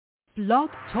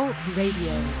Blog Talk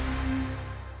Radio.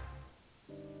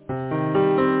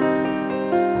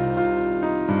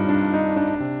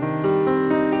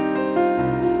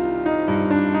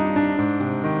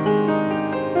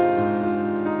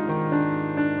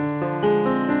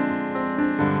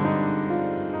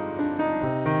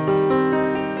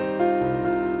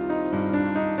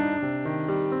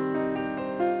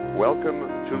 Welcome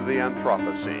to the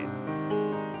Anthropocene.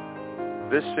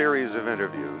 This series of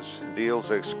interviews deals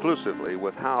exclusively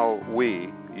with how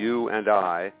we, you and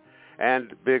I,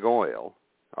 and big oil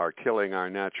are killing our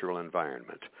natural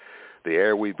environment. The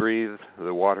air we breathe,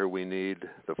 the water we need,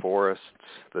 the forests,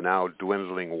 the now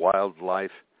dwindling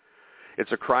wildlife.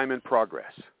 It's a crime in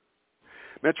progress.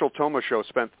 Mitchell Thomashow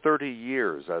spent 30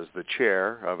 years as the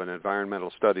chair of an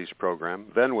environmental studies program,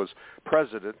 then was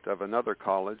president of another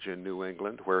college in New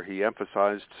England where he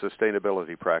emphasized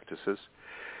sustainability practices.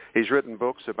 He's written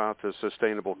books about the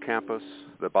sustainable campus,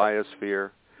 the biosphere,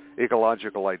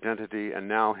 ecological identity, and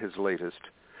now his latest,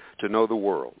 To Know the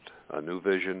World, a new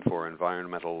vision for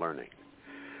environmental learning.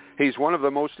 He's one of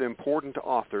the most important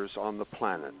authors on the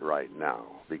planet right now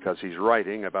because he's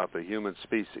writing about the human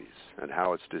species and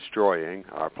how it's destroying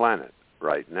our planet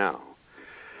right now.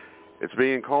 It's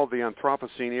being called the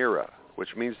Anthropocene era,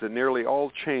 which means that nearly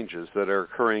all changes that are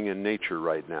occurring in nature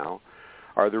right now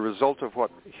are the result of what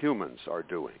humans are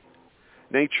doing.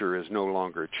 Nature is no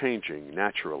longer changing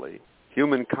naturally.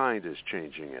 Humankind is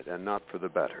changing it, and not for the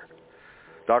better.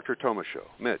 Dr. Thomashow,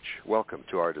 Mitch, welcome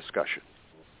to our discussion.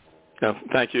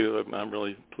 Thank you. I'm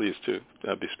really pleased to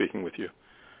be speaking with you.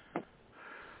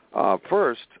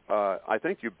 First, I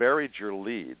think you buried your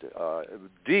lead.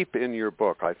 Deep in your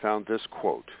book, I found this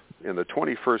quote: "In the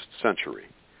 21st century,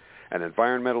 an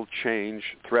environmental change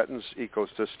threatens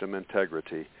ecosystem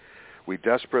integrity. We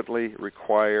desperately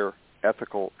require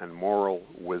ethical and moral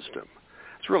wisdom."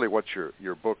 It's really what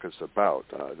your book is about.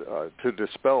 To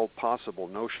dispel possible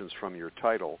notions from your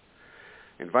title,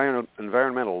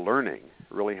 environmental learning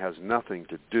really has nothing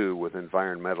to do with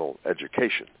environmental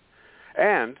education.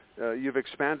 And you've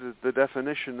expanded the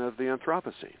definition of the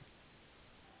Anthropocene.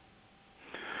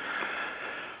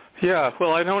 Yeah,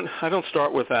 well, I don't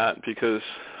start with that because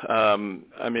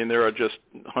there are just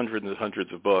hundreds and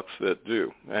hundreds of books that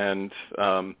do, and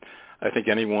I think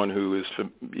anyone who is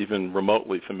even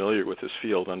remotely familiar with this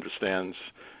field understands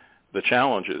the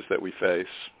challenges that we face.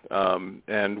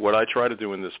 And what I try to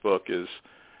do in this book is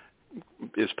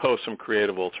post some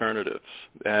creative alternatives,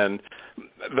 and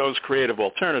those creative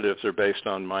alternatives are based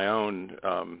on my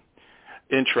own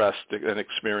interest and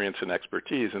experience and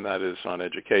expertise, and that is on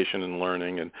education and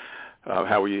learning and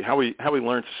how we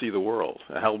learn to see the world,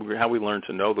 how we learn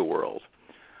to know the world.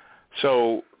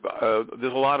 So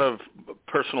there's a lot of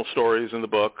personal stories in the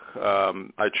book.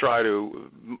 I try to,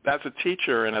 as a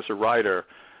teacher and as a writer,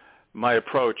 my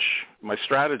approach, my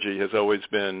strategy has always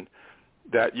been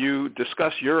that you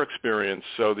discuss your experience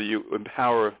so that you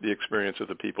empower the experience of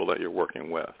the people that you're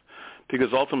working with,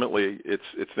 because ultimately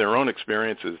it's their own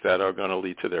experiences that are going to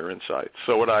lead to their insights.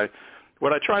 So what I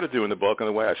try to do in the book, and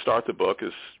the way I start the book,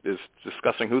 is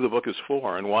discussing who the book is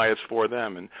for and why it's for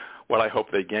them and what I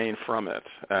hope they gain from it.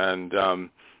 And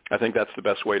I think that's the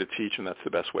best way to teach, and that's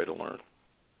the best way to learn.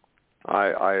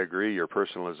 I agree. Your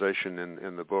personalization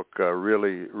in the book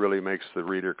really makes the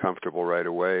reader comfortable right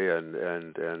away, and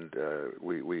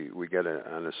we get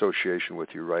an association with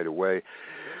you right away.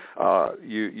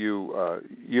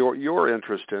 Your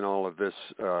interest in all of this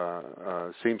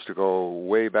seems to go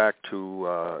way back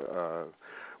to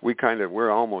we're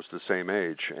almost the same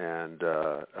age, and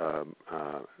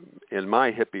in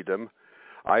my hippiedom,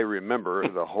 I remember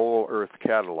the Whole Earth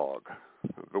catalog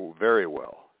very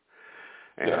well.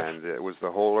 And It was the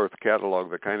Whole Earth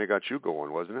catalog that kind of got you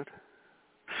going, wasn't it?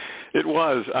 It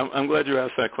was. I'm glad you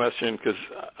asked that question because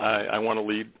I want to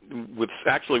lead with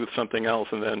something else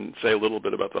and then say a little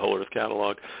bit about the Whole Earth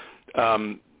catalog.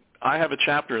 I have a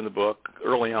chapter in the book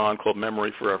early on called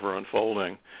Memory Forever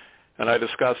Unfolding, and I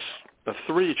discuss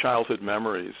 3 childhood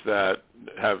memories that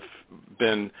have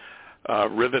been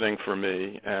riveting for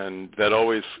me and that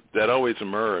always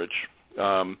emerge.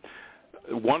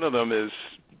 One of them is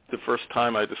the first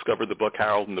time I discovered the book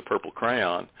Harold and the Purple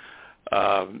Crayon,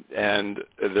 and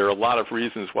there are a lot of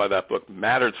reasons why that book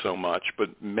mattered so much, but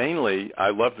mainly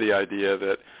I loved the idea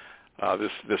that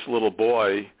this little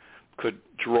boy could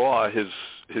draw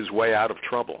his way out of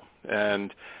trouble,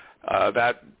 and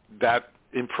that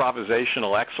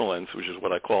improvisational excellence, which is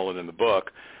what I call it in the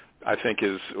book, I think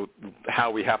is how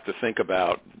we have to think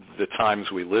about the times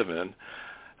we live in.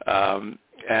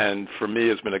 And for me,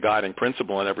 it's been a guiding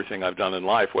principle in everything I've done in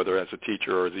life, whether as a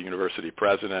teacher or as a university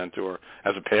president or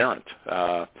as a parent.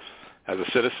 as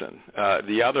a citizen.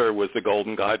 The other was the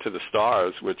Golden Guide to the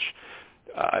Stars, which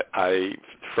I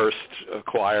first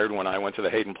acquired when I went to the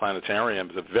Hayden Planetarium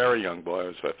as a very young boy. I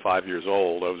was about 5 years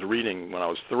old. I was reading when I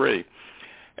was 3.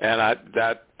 And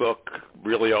that book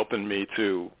really opened me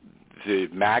to the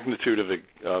magnitude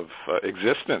of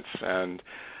existence and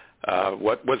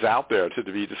what was out there to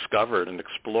be discovered and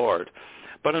explored.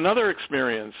 But another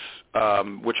experience,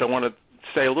 which I want to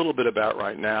say a little bit about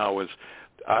right now, was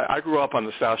I grew up on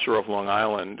the South Shore of Long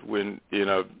Island in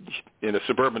a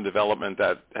suburban development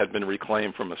that had been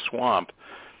reclaimed from a swamp.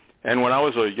 And when I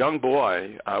was a young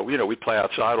boy, we'd play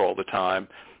outside all the time,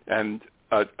 and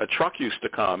a truck used to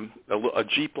come, a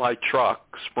Jeep-like truck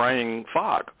spraying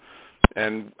fog.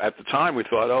 And at the time, we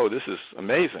thought, oh, this is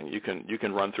amazing. You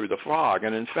can run through the fog.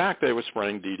 And in fact, they were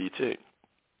spraying DDT.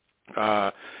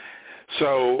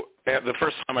 So the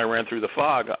first time I ran through the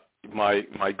fog,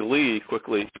 my glee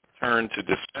quickly turned to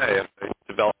dismay, and I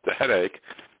developed a headache.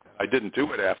 I didn't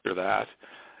do it after that.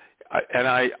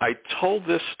 I told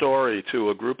this story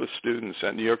to a group of students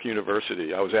at New York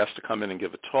University. I was asked to come in and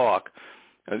give a talk.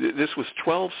 This was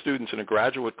 12 students in a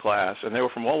graduate class, and they were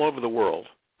from all over the world,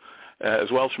 as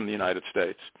well as from the United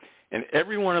States. And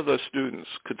every one of those students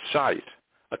could cite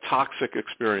a toxic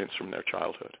experience from their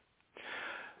childhood.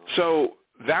 So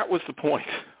that was the point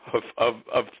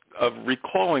of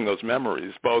recalling those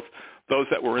memories, both those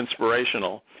that were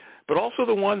inspirational, but also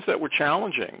the ones that were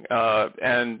challenging,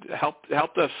 and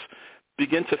helped us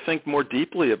begin to think more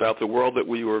deeply about the world that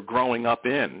we were growing up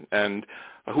in and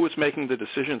who was making the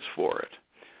decisions for it.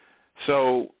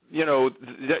 So,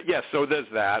 so there's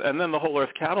that. And then the Whole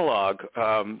Earth Catalog,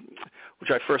 which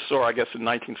I first saw, I guess, in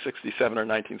 1967 or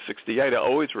 1968. I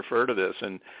always refer to this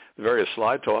in the various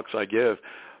slide talks I give.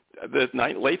 The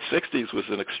late 60s was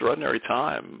an extraordinary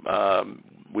time.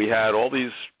 We had all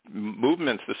these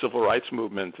movements, the civil rights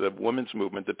movement, the women's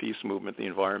movement, the peace movement, the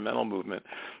environmental movement,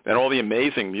 and all the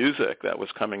amazing music that was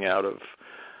coming out of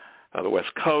the West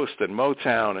Coast and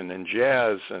Motown and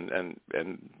jazz and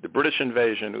the British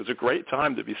invasion. It was a great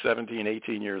time to be 17,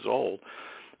 18 years old.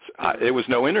 It was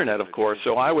no internet, of course,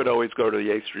 so I would always go to the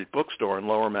 8th Street bookstore in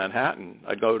Lower Manhattan.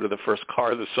 I'd go to the first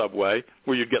car of the subway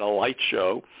where you'd get a light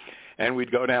show, and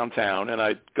we'd go downtown, and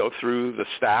I'd go through the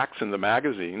stacks and the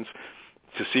magazines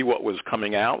to see what was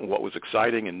coming out and what was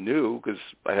exciting and new, because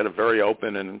I had a very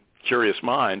open and curious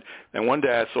mind. And one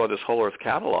day I saw this Whole Earth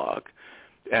Catalog,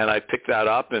 and I picked that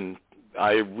up, and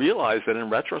I realized that in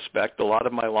retrospect, a lot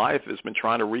of my life has been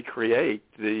trying to recreate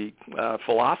the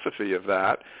philosophy of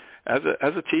that as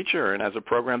a teacher and as a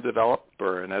program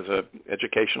developer and as an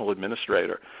educational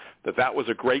administrator, that was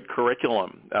a great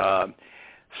curriculum.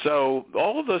 So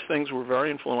all of those things were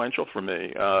very influential for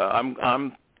me.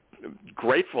 I'm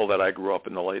grateful that I grew up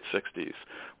in the late 60s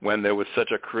when there was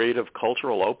such a creative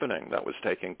cultural opening that was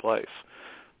taking place.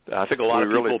 I think a lot of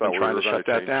people have been trying to shut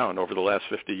that down over the last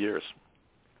 50 years.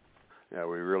 Yeah,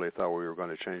 we really thought we were going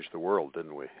to change the world,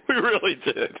 didn't we? We really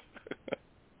did.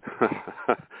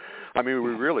 I mean,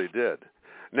 we really did.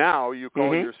 Now you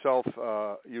call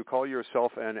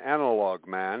yourself an analog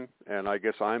man, and I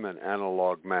guess I'm an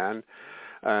analog man,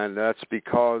 and that's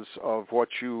because of what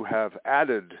you have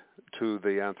added to the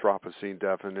Anthropocene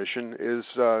definition is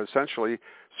essentially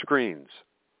screens.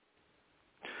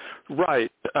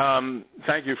 Right.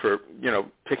 Thank you for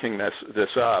picking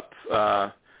this up.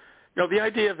 The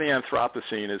idea of the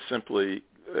Anthropocene is simply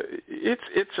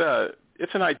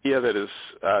it's an idea that is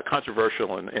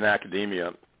controversial in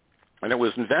academia, and it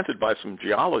was invented by some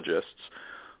geologists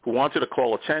who wanted to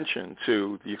call attention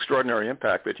to the extraordinary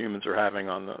impact that humans are having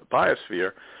on the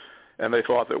biosphere. And they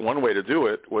thought that one way to do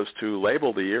it was to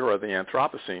label the era of the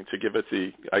Anthropocene, to give it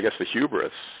the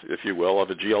hubris, if you will, of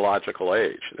a geological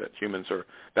age, that humans are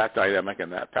that dynamic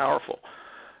and that powerful.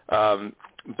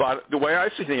 But the way I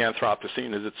see the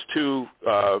Anthropocene is it's two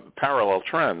parallel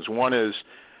trends. One is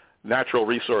natural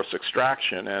resource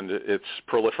extraction and its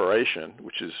proliferation,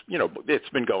 which is, it's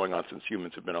been going on since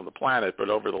humans have been on the planet, but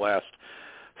over the last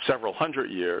several hundred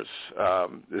years,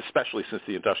 especially since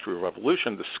the Industrial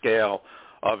Revolution, the scale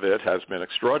of it has been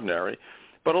extraordinary.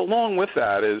 But along with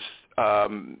that is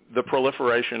the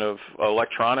proliferation of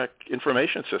electronic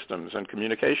information systems and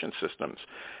communication systems.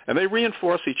 And they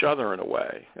reinforce each other in a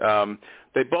way.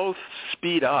 They both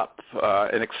speed up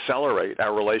and accelerate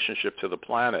our relationship to the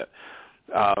planet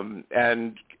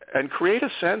and create a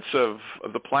sense of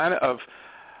the planet, of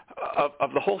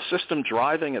the whole system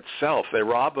driving itself. They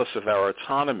rob us of our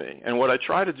autonomy. And what I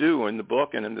try to do in the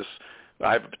book and in this,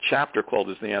 I have a chapter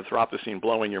called Is the Anthropocene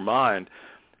Blowing Your Mind?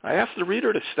 I ask the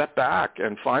reader to step back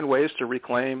and find ways to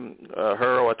reclaim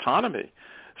her autonomy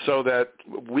so that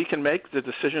we can make the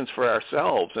decisions for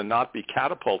ourselves and not be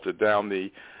catapulted down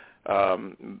the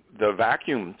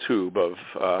vacuum tube of,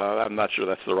 I'm not sure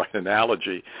that's the right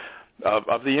analogy,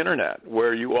 of the Internet,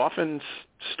 where you often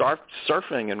start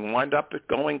surfing and wind up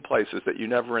going places that you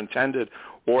never intended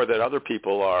or that other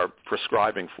people are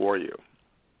prescribing for you.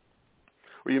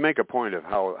 Well, you make a point of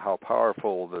how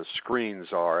powerful the screens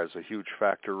are as a huge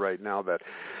factor right now, that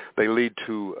they lead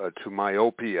to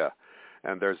myopia,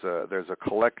 and there's a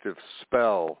collective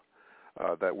spell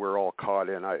that we're all caught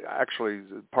in. I actually,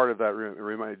 part of that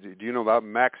do you know about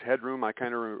Max Headroom? I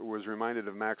kind of was reminded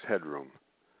of Max Headroom.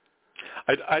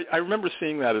 I remember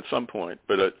seeing that at some point,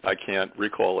 but I can't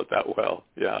recall it that well.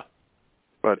 Yeah.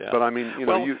 But I mean, you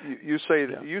know, well, you say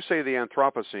the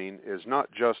Anthropocene is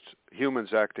not just humans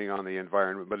acting on the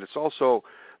environment, but it's also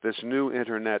this new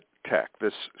internet tech,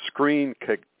 this screen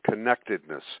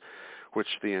connectedness, which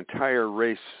the entire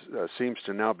race seems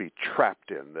to now be trapped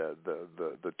in.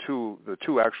 The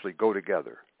two actually go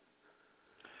together.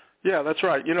 Yeah, that's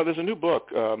right. You know, there's a new book.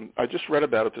 I just read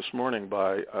about it this morning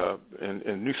by a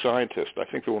New Scientist. I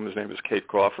think the woman's name is Kate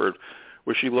Crawford,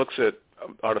 where she looks at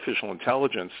artificial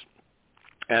intelligence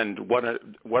and what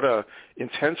a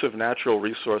intensive natural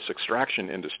resource extraction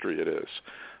industry it is.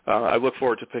 I look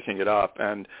forward to picking it up,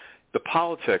 and the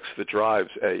politics that drives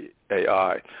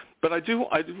AI. But I do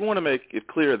want to make it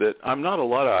clear that I'm not a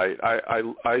Luddite.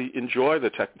 I enjoy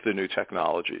the new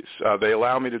technologies. They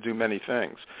allow me to do many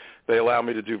things. They allow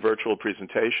me to do virtual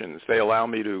presentations. They allow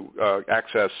me to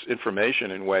access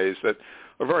information in ways that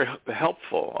are very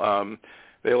helpful.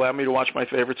 They allow me to watch my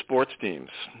favorite sports teams.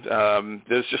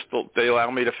 They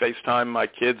allow me to FaceTime my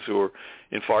kids who are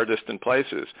in far distant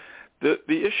places. The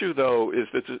issue, though,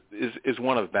 is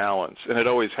one of balance, and it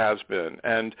always has been.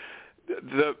 And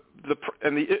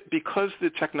because the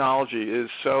technology is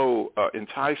so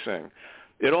enticing,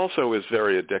 it also is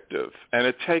very addictive, and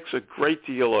it takes a great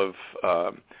deal of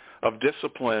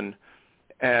discipline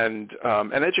and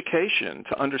education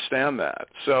to understand that.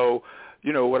 So,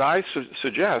 you know, what I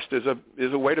suggest is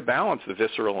a way to balance the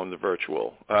visceral and the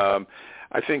virtual.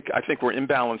 I think we're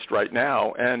imbalanced right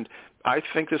now, and I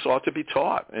think this ought to be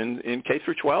taught in K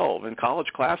through 12 in college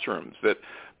classrooms. That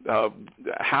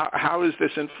how is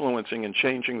this influencing and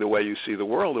changing the way you see the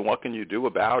world, and what can you do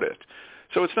about it?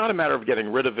 So it's not a matter of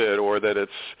getting rid of it, or that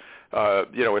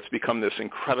it's become this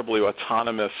incredibly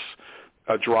autonomous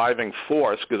driving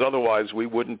force, because otherwise we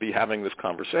wouldn't be having this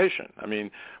conversation. I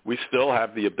mean, we still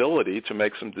have the ability to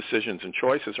make some decisions and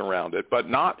choices around it, but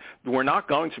we're not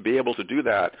going to be able to do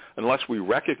that unless we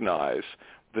recognize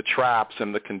the traps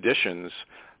and the conditions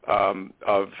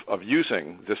of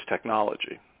using this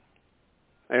technology.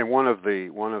 And one of the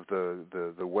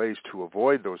ways to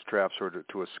avoid those traps, or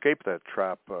to escape that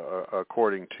trap,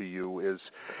 according to you, is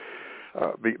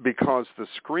because the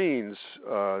screens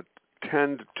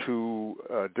tend to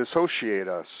dissociate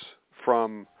us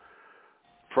from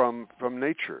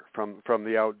nature, from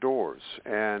the outdoors,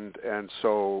 and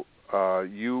so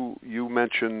you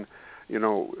mention, you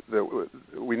know, that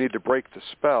we need to break the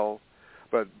spell,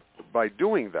 but by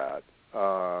doing that,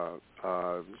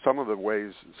 some of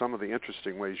the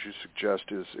interesting ways you suggest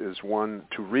is one,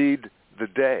 to read the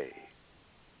day.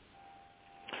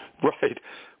 Right.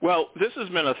 Well, this has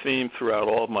been a theme throughout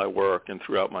all of my work and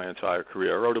throughout my entire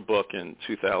career. I wrote a book in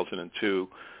 2002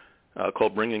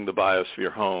 called Bringing the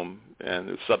Biosphere Home, and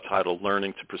it's subtitled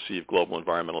Learning to Perceive Global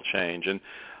Environmental Change. And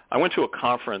I went to a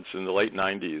conference in the late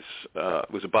 90s.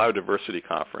 It was a biodiversity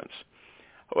conference,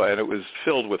 and it was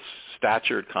filled with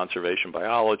statured conservation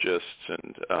biologists,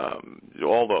 and it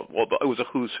was a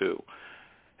who's who.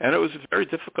 And it was a very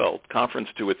difficult conference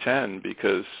to attend,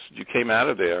 because you came out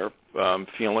of there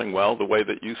feeling, well, the way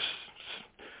that you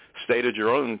stated your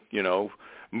own, you know,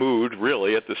 mood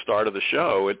really at the start of the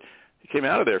show. You came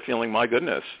out of there feeling, my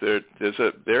goodness, there's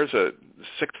a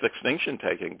sixth extinction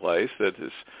taking place that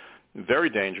is very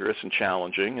dangerous and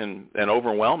challenging and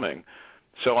overwhelming.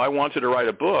 So I wanted to write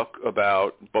a book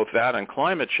about both that and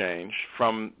climate change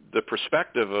from the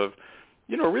perspective of,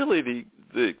 you know, really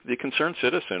the concerned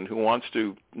citizen who wants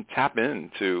to tap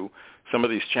into some of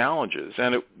these challenges.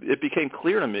 And it became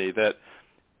clear to me that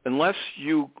unless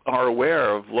you are aware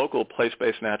of local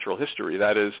place-based natural history,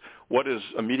 that is, what is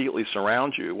immediately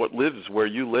surrounds you, what lives where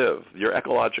you live, your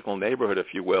ecological neighborhood,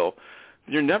 if you will,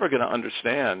 you're never going to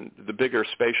understand the bigger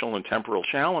spatial and temporal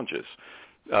challenges.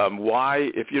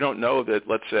 Why, if you don't know that,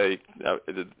 let's say,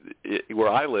 where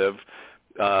I live,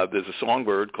 there's a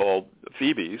songbird called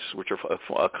phoebes, which are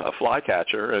a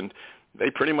flycatcher, and they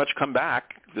pretty much come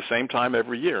back the same time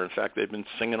every year. In fact, they've been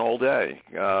singing all day.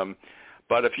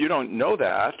 But if you don't know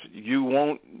that, you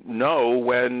won't know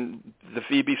when the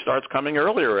Phoebe starts coming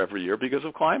earlier every year because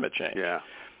of climate change. Yeah.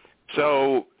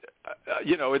 So,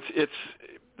 it's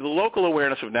the local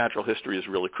awareness of natural history is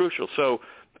really crucial. So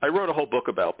I wrote a whole book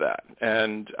about that,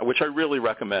 and which I really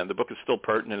recommend. The book is still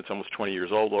pertinent. It's almost 20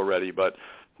 years old already, but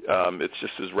it's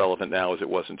just as relevant now as it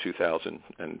was in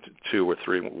 2002 or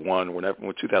 2001 when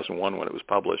it was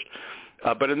published.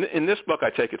 But in this book,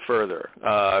 I take it further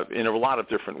in a lot of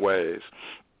different ways.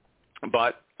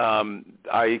 But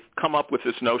I come up with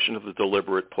this notion of the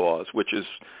deliberate pause, which is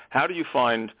how do you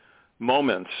find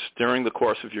moments during the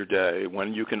course of your day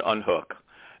when you can unhook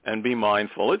and be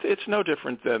mindful. It's no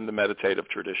different than the meditative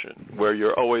tradition, where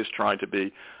you're always trying to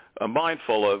be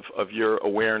mindful of your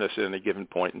awareness at any given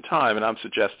point in time. And I'm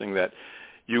suggesting that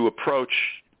you approach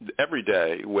every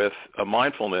day with a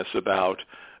mindfulness about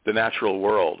the natural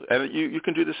world. And you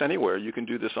can do this anywhere. You can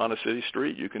do this on a city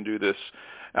street. You can do this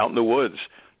out in the woods.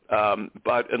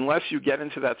 But unless you get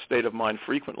into that state of mind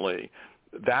frequently,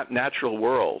 that natural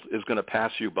world is going to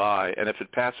pass you by. And if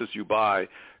it passes you by,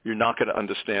 you're not going to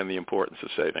understand the importance of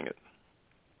saving it.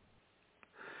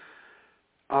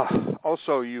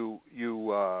 Also, you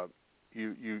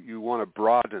want to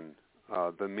broaden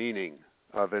the meaning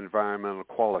of environmental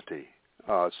quality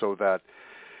so that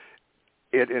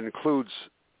it includes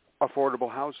affordable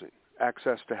housing,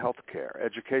 access to health care,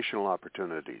 educational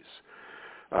opportunities,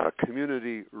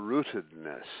 community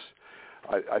rootedness.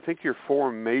 I think your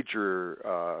four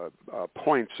major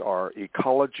points are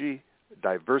ecology,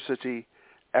 diversity,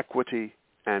 equity,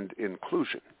 and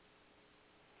inclusion.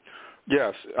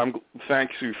 Yes,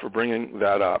 thanks you for bringing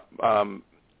that up.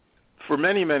 For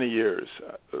many, many years,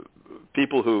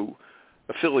 people who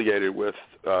affiliated with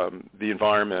the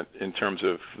environment in terms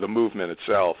of the movement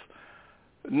itself,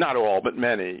 not all, but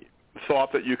many,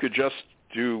 thought that you could just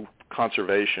do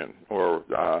conservation or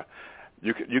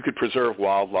you could preserve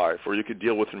wildlife or you could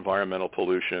deal with environmental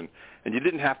pollution, and you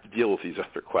didn't have to deal with these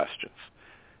other questions.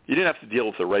 You didn't have to deal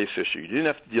with the race issue. You didn't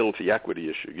have to deal with the equity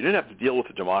issue. You didn't have to deal with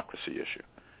the democracy issue.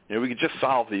 We could just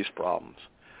solve these problems.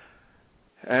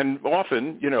 And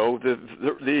often,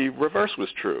 the reverse was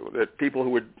true, that people who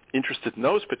were interested in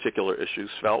those particular issues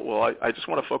felt, well, I just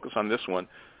want to focus on this one.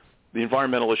 The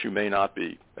environmental issue may not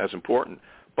be as important.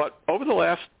 But over the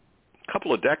last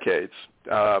couple of decades,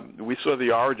 we saw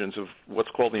the origins of what's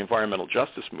called the environmental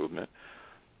justice movement,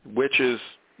 which is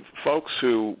folks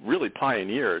who really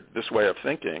pioneered this way of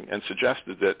thinking and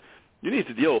suggested that you need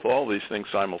to deal with all these things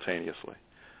simultaneously.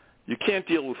 You can't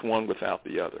deal with one without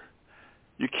the other.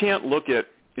 You can't look at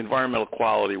environmental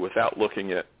quality without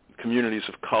looking at communities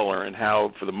of color and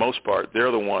how, for the most part,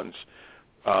 they're the ones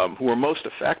who are most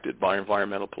affected by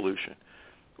environmental pollution.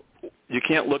 You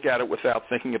can't look at it without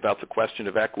thinking about the question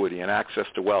of equity and access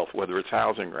to wealth, whether it's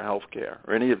housing or health care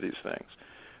or any of these things.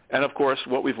 And, of course,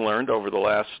 what we've learned over the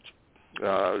last,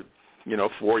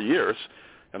 4 years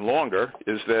and longer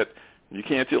is that you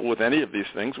can't deal with any of these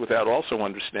things without also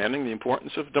understanding the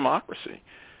importance of democracy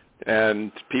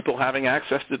and people having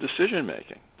access to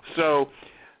decision-making. So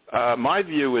my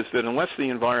view is that unless the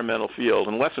environmental field,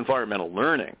 unless environmental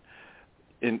learning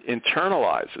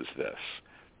internalizes this,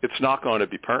 it's not going to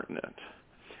be pertinent.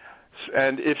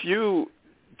 And if you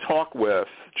talk with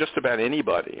just about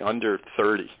anybody under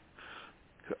 30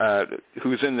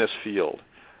 who's in this field,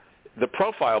 the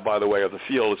profile, by the way, of the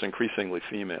field is increasingly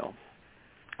female.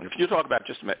 And if you talk about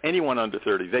just about anyone under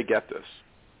 30, they get this.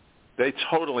 They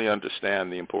totally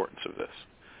understand the importance of this.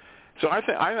 So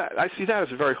I see that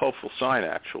as a very hopeful sign,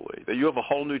 actually, that you have a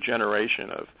whole new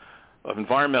generation of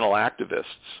environmental activists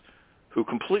who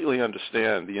completely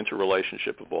understand the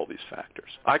interrelationship of all these factors.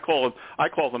 I call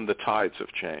them the tides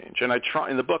of change. And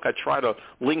in the book, I try to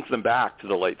link them back to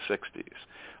the late 60s.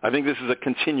 I think this is a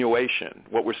continuation.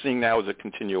 What we're seeing now is a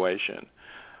continuation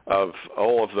of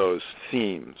all of those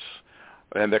themes.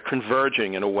 And they're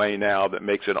converging in a way now that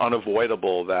makes it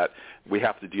unavoidable that we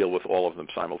have to deal with all of them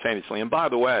simultaneously. And by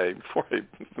the way,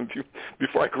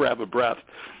 before I grab a breath,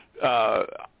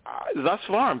 thus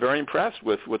far I'm very impressed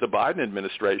with what the Biden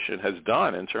administration has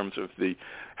done in terms of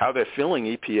how they're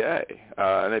filling EPA.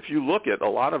 And if you look at a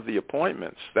lot of the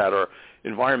appointments that are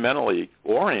environmentally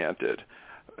oriented,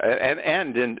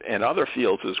 and in other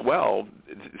fields as well,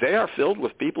 they are filled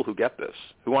with people who get this,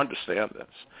 who understand this.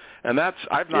 And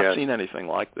I've not seen anything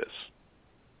like this.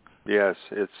 Yes,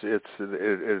 it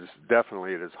is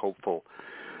definitely hopeful.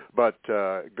 But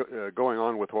going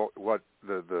on with what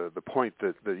the point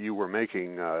that you were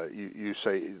making, you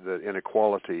say that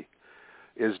inequality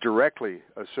is directly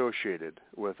associated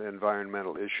with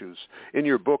environmental issues. In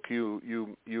your book,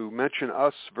 you mention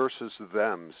us versus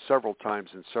them several times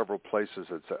in several places.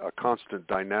 It's a constant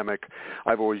dynamic.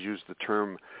 I've always used the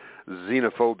term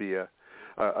xenophobia.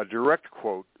 A direct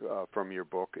quote from your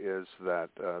book is that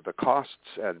the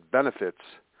costs and benefits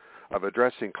of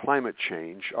addressing climate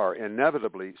change are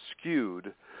inevitably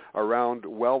skewed around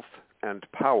wealth and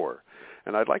power.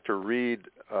 And I'd like to read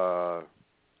a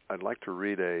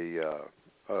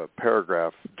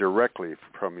paragraph directly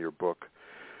from your book.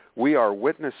 We are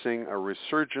witnessing a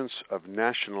resurgence of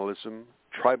nationalism,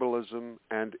 tribalism,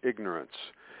 and ignorance,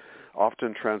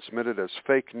 often transmitted as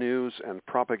fake news and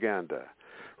propaganda,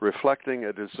 reflecting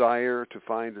a desire to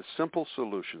find simple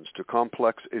solutions to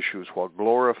complex issues while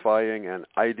glorifying an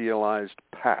idealized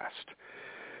past.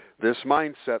 This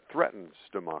mindset threatens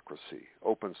democracy,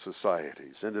 open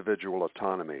societies, individual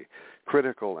autonomy,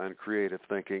 critical and creative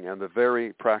thinking, and the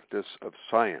very practice of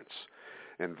science.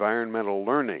 Environmental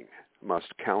learning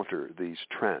must counter these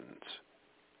trends.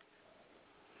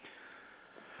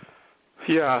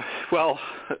 Yeah, well,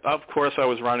 of course, I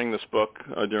was writing this book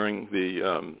during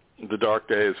the dark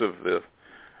days of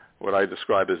what I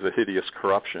describe as the hideous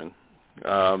corruption,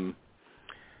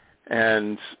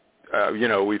 and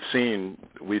we've seen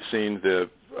the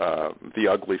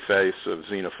ugly face of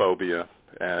xenophobia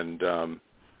and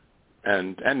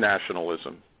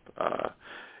nationalism.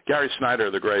 Gary Snyder,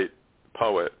 the great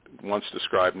poet, once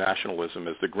described nationalism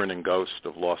as the grinning ghost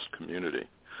of lost community,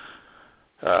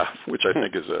 which I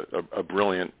think is a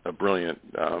brilliant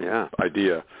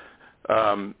idea.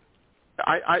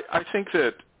 I think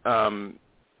that the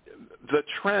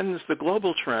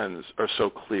global trends are so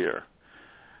clear.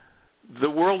 The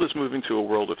world is moving to a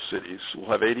world of cities.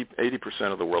 We'll have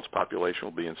 80% of the world's population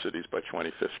will be in cities by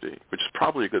 2050, which is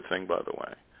probably a good thing, by the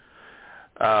way.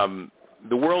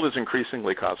 The world is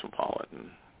increasingly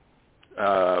cosmopolitan.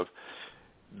 The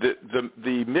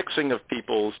mixing of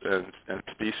peoples and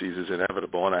species is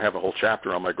inevitable, and I have a whole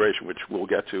chapter on migration, which we'll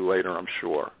get to later, I'm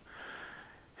sure.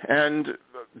 And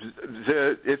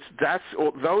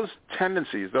those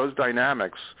tendencies, those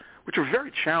dynamics, which are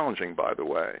very challenging, by the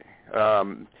way.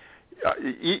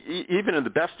 Even in the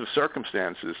best of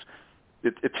circumstances,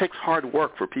 it takes hard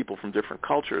work for people from different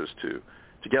cultures to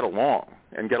get along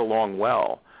and get along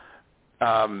well.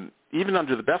 Even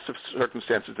under the best of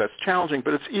circumstances, that's challenging,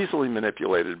 but it's easily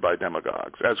manipulated by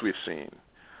demagogues, as we've seen.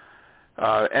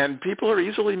 And people are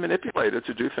easily manipulated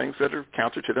to do things that are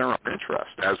counter to their own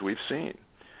interest, as we've seen.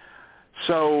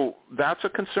 So that's a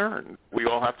concern we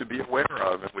all have to be aware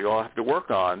of and we all have to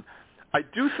work on. I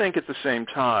do think at the same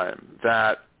time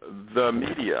that the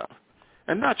media,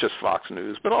 and not just Fox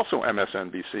News, but also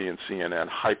MSNBC and CNN,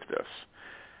 hype this.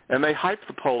 And they hype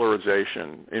the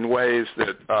polarization in ways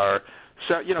that are,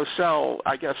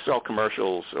 sell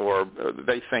commercials, or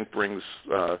they think brings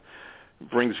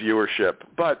viewership.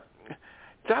 But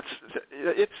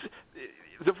it's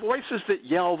the voices that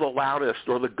yell the loudest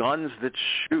or the guns that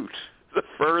shoot the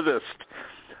furthest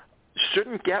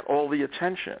shouldn't get all the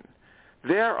attention.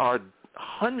 There are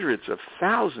hundreds of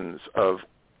thousands of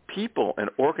people and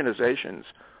organizations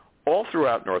all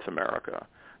throughout North America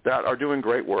that are doing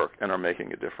great work and are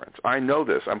making a difference. I know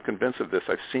this. I'm convinced of this.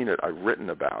 I've seen it. I've written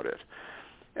about it.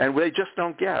 And they just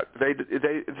don't get.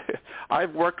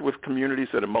 I've worked with communities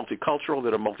that are multicultural,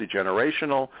 that are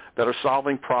multi-generational, that are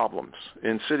solving problems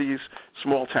in cities,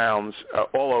 small towns,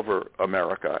 all over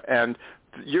America. And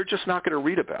you're just not going to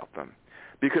read about them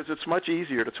because it's much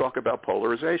easier to talk about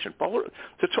polarization.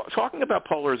 Talking about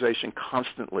polarization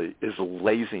constantly is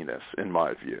laziness, in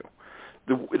my view.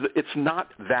 It's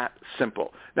not that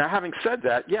simple. Now, having said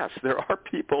that, yes, there are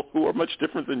people who are much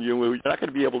different than you who you're not going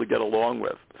to be able to get along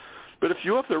with. But if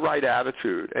you have the right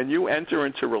attitude and you enter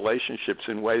into relationships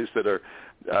in ways that are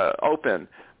open,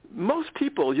 most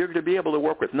people you're going to be able to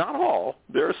work with. Not all.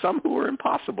 There are some who are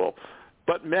impossible,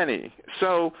 but many.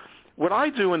 So what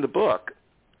I do in the book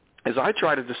is I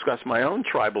try to discuss my own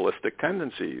tribalistic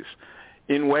tendencies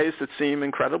in ways that seem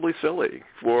incredibly silly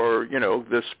for,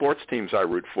 the sports teams I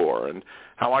root for and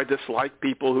how I dislike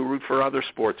people who root for other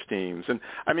sports teams. And,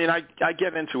 I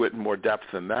get into it in more depth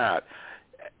than that.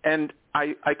 And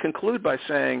I conclude by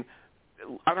saying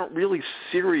I don't really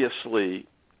seriously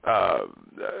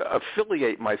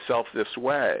affiliate myself this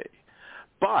way.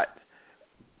 But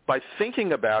by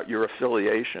thinking about your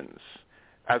affiliations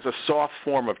as a soft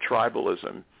form of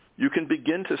tribalism, you can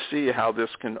begin to see how this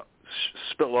can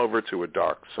spill over to a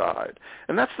dark side.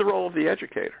 And that's the role of the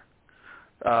educator.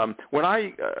 When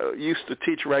I used to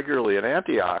teach regularly at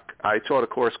Antioch, I taught a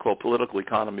course called Political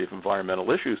Economy of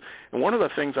Environmental Issues. And one of the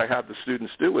things I had the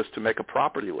students do was to make a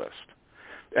property list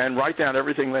and write down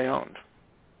everything they owned.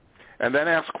 and then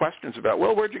ask questions about,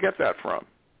 well, where'd you get that from?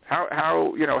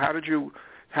 How did you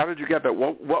get that?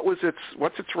 What's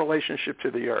its relationship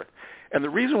to the earth? And the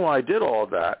reason why I did all of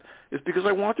that is because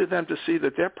I wanted them to see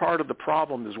that they're part of the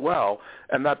problem as well,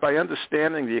 and that by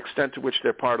understanding the extent to which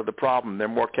they're part of the problem, they're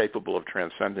more capable of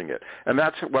transcending it. And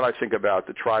that's what I think about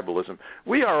the tribalism.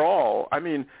 We are all,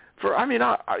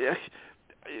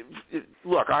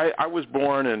 look, I was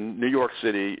born in New York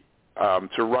City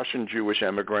to Russian Jewish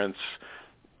immigrants.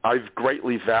 I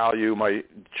greatly value my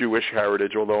Jewish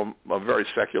heritage, although I'm a very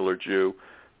secular Jew.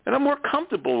 And I'm more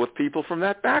comfortable with people from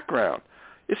that background.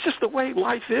 It's just the way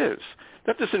life is.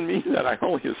 That doesn't mean that I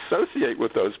only associate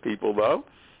with those people, though.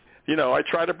 I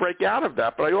try to break out of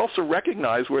that, but I also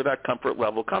recognize where that comfort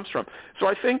level comes from. So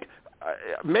I think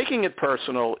making it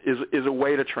personal is a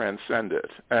way to transcend it.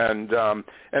 And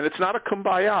it's not a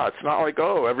kumbaya. It's not like,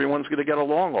 everyone's going to get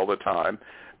along all the time.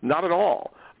 Not at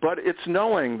all. But it's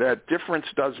knowing that difference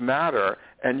does matter,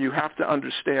 and you have to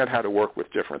understand how to work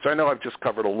with difference. I know I've just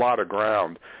covered a lot of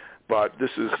ground, but this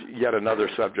is yet another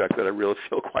subject that I really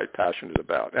feel quite passionate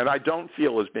about, and I don't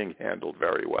feel is being handled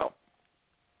very well.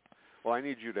 Well, I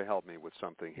need you to help me with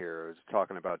something here. It's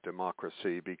talking about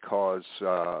democracy, because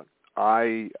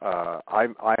I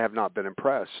have not been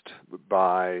impressed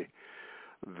by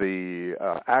the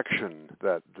action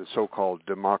that the so-called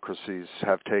democracies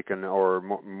have taken, or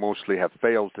mostly have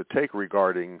failed to take,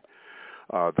 regarding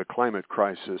the climate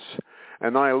crisis.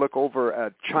 And then I look over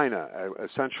at China,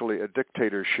 essentially a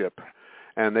dictatorship,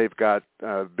 and they've got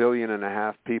 1.5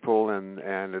 billion people,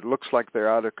 and it looks like they're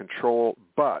out of control,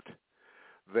 but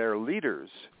their leaders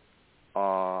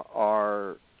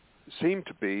seem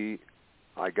to be,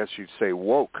 I guess you'd say,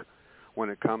 woke when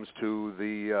it comes to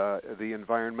the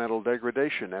environmental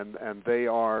degradation, and they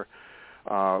are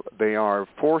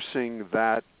forcing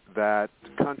that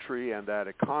country and that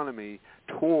economy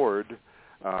toward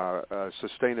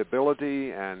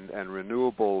sustainability and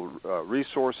renewable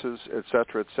resources, et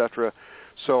cetera, et cetera.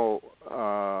 So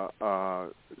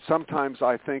sometimes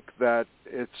I think that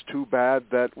it's too bad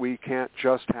that we can't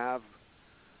just have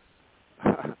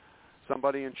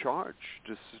somebody in charge.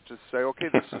 Just say, okay,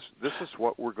 this is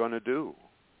what we're going to do.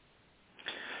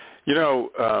 I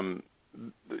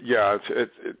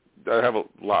have a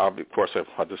lot. Of course, I have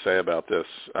a lot to say about this.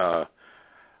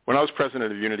 When I was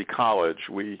president of Unity College,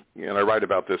 and I write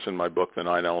about this in my book, The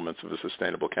 9 Elements of a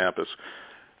Sustainable Campus,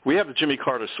 we have the Jimmy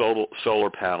Carter solar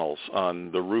panels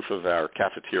on the roof of our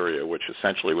cafeteria, which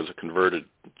essentially was a converted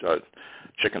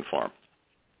chicken farm.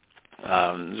 It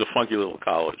was a funky little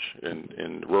college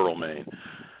in rural Maine.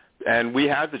 And we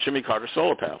had the Jimmy Carter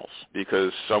solar panels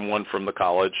because someone from the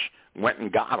college went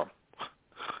and got them,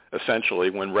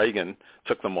 essentially, when Reagan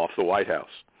took them off the White House.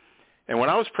 And when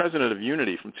I was president of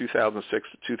Unity from 2006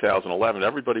 to 2011,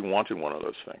 everybody wanted one of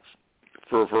those things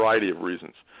for a variety of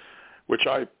reasons, which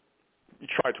I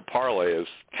tried to parlay as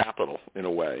capital in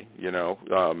a way,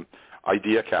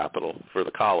 idea capital for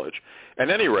the college. At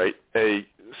any rate, a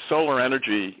solar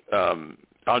energy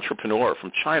entrepreneur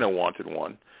from China wanted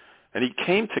one, and he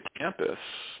came to campus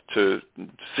to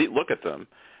look at them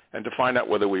and to find out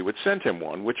whether we would send him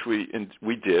one, which we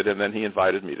did, and then he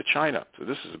invited me to China. So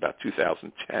this is about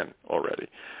 2010 already,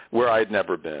 where I had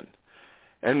never been.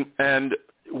 And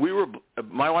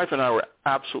my wife and I were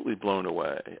absolutely blown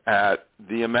away at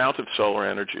the amount of solar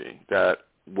energy that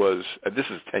was, this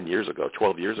is 10 years ago,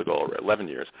 12 years ago, or 11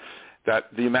 years,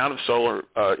 that the amount of solar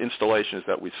installations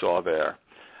that we saw there.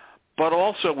 But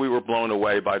also we were blown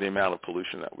away by the amount of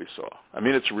pollution that we saw. I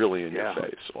mean, it's really in your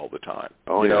face all the time.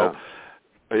 Oh, yeah.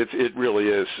 It really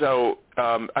is. So,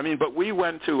 but we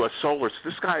went to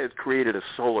this guy had created a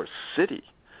solar city,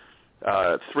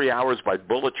 3 hours by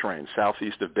bullet train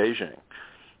southeast of Beijing.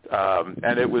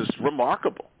 And it was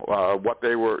remarkable what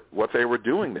they were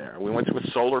doing there. We went to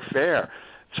a solar fair.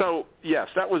 So, yes,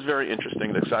 that was very interesting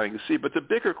and exciting to see. But the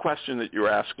bigger question that you're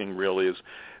asking really is,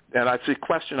 and it's a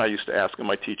question I used to ask in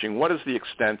my teaching, what is the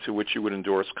extent to which you would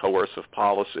endorse coercive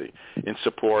policy in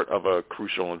support of a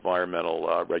crucial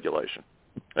environmental regulation?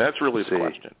 And that's really the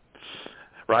question,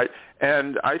 right?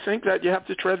 And I think that you have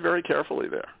to tread very carefully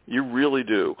there. You really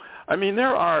do. I mean,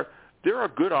 there are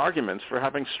good arguments for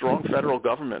having strong federal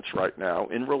governments right now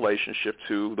in relationship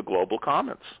to the global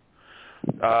commons.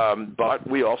 But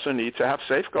we also need to have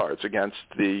safeguards against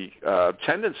the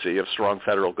tendency of strong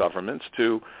federal governments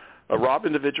to rob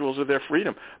individuals of their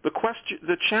freedom.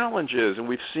 The challenge is, and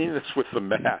we've seen this with the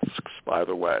masks, by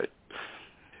the way,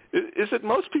 is that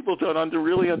most people don't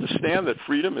really understand that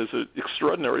freedom is an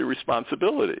extraordinary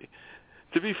responsibility.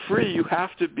 To be free, you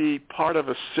have to be part of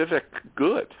a civic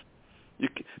good.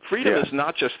 Freedom is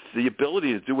not just the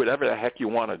ability to do whatever the heck you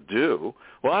want to do.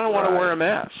 Well, I don't want to wear a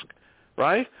mask.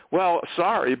 right? Well,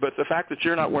 sorry, but the fact that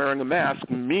you're not wearing a mask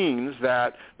means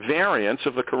that variants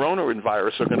of the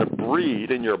coronavirus are going to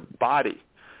breed in your body.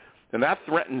 And that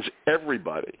threatens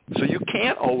everybody. So you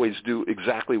can't always do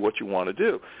exactly what you want to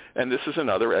do. And this is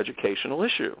another educational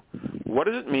issue. What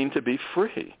does it mean to be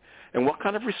free? And what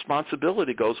kind of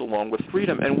responsibility goes along with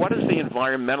freedom? And what is the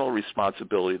environmental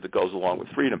responsibility that goes along with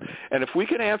freedom? And if we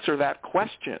can answer that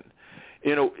question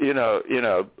in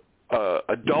a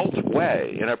adult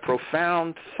way, in a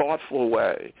profound, thoughtful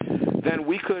way, then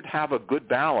we could have a good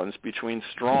balance between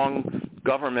strong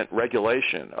government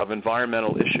regulation of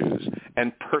environmental issues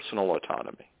and personal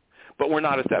autonomy. But we're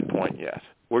not at that point yet.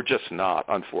 We're just not,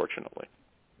 unfortunately.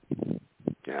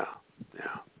 Yeah.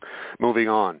 Moving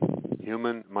on.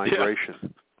 Human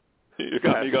migration. Yeah. You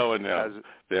got me going now.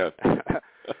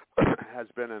 Has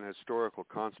been an historical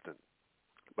constant,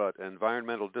 but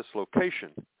environmental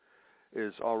dislocation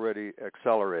is already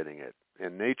accelerating it.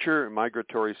 In nature,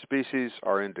 migratory species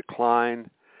are in decline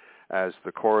as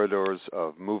the corridors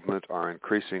of movement are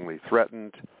increasingly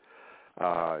threatened.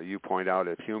 You point out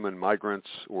if human migrants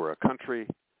were a country,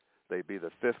 they'd be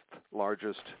the 5th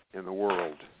largest in the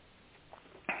world.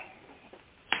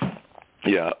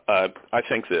 Yeah, I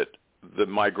think that the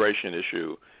migration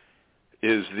issue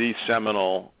is the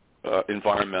seminal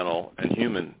environmental and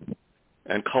human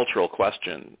and cultural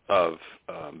question of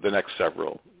the next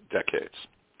several decades.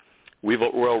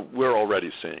 We're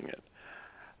already seeing it.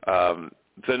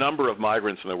 The number of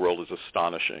migrants in the world is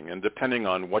astonishing, and depending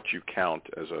on what you count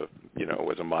as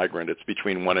a migrant, it's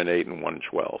between 1 in 8 and 1 in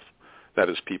 12. That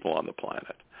is people on the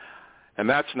planet. And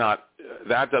that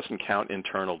doesn't count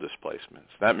internal displacements.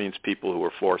 That means people who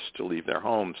are forced to leave their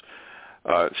homes,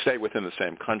 stay within the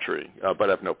same country, but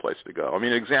have no place to go. I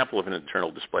mean, an example of an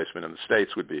internal displacement in the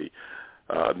States would be,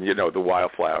 the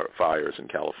wildfires in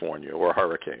California, or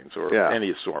hurricanes, or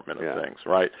any assortment of things,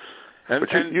 right?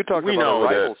 But you talk about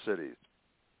arrival cities.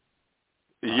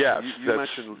 Yes.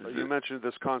 You mentioned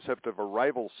this concept of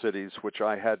arrival cities, which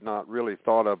I had not really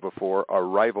thought of before,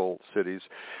 arrival cities.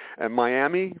 And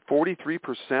Miami,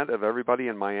 43% of everybody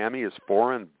in Miami is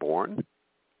foreign-born?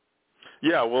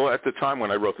 Yeah, well, at the time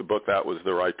when I wrote the book, that was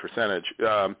the right percentage.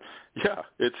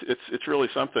 It's really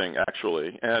something,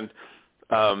 actually. And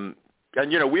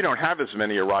we don't have as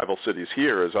many arrival cities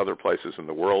here as other places in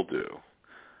the world do.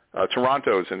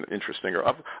 Toronto is an interesting.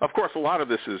 Of course, a lot of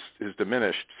this is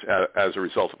diminished as a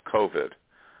result of COVID.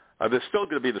 There's still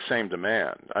going to be the same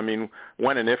demand. I mean,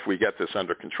 when and if we get this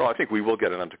under control, I think we will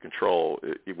get it under control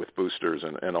with boosters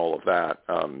and all of that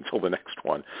until the next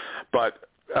one. But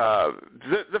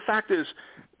the fact is,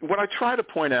 what I try to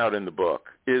point out in the book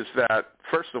is that,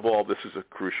 first of all, this is a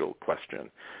crucial question,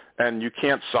 and you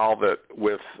can't solve it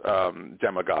with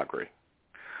demagoguery.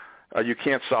 You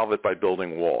can't solve it by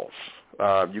building walls.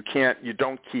 You can't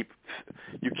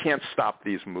stop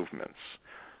these movements.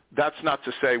 That's not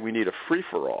to say we need a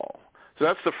free-for-all. So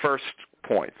that's the first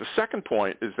point. The second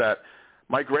point is that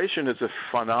migration is a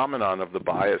phenomenon of the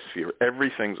biosphere.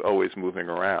 Everything's always moving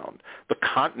around. The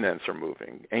continents are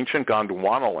moving. Ancient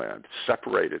Gondwanaland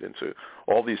separated into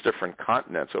all these different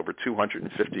continents over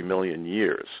 250 million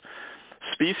years.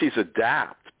 Species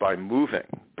adapt by moving.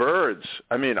 Birds,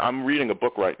 I'm reading a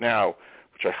book right now,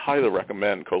 which I highly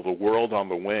recommend, called The World on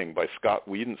the Wing by Scott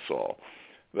Wiedensaul,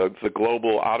 the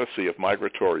global odyssey of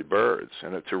migratory birds,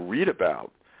 and to read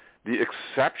about the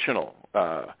exceptional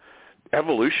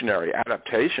evolutionary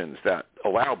adaptations that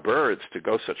allow birds to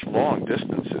go such long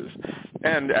distances.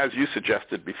 And as you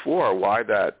suggested before, why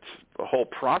that whole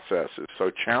process is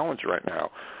so challenged right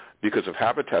now because of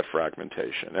habitat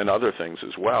fragmentation and other things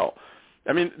as well.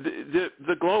 I mean,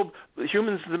 the globe, the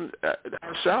humans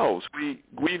ourselves, it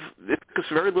took us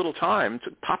very little time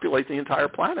to populate the entire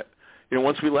planet.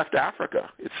 Once we left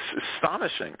Africa, it's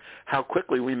astonishing how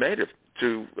quickly we made it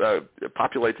to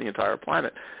populate the entire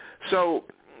planet. So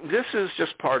this is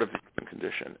just part of the human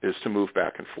condition, is to move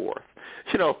back and forth.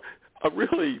 A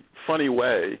really funny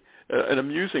way, an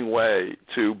amusing way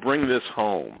to bring this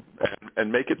home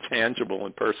and make it tangible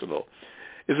and personal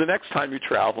is the next time you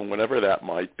travel, whenever that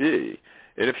might be,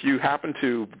 and if you happen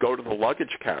to go to the luggage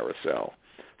carousel,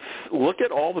 look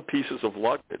at all the pieces of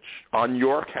luggage on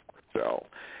your carousel,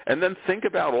 and then think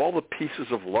about all the pieces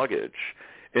of luggage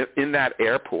in that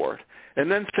airport,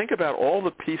 and then think about all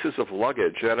the pieces of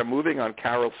luggage that are moving on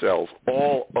carousels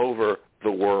all over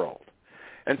the world.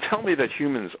 And tell me that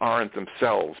humans aren't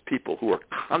themselves people who are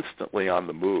constantly on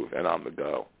the move and on the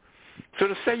go. So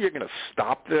to say you're going to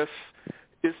stop this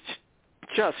is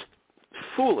just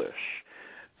foolish.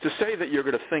 To say that you're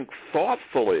going to think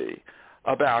thoughtfully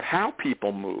about how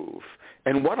people move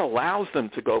and what allows them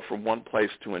to go from one place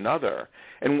to another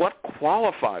and what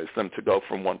qualifies them to go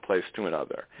from one place to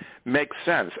another makes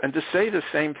sense. And to say the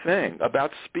same thing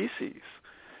about species.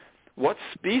 What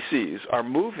species are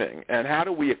moving and how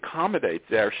do we accommodate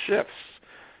their shifts?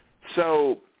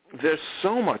 So there's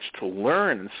so much to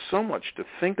learn and so much to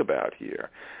think about here.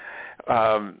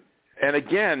 And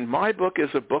again, my book is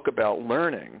a book about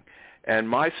learning, and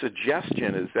my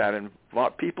suggestion is that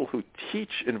people who teach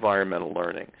environmental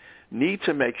learning need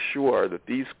to make sure that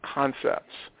these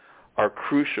concepts are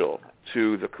crucial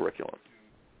to the curriculum.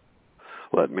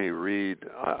 Let me read,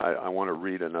 I want to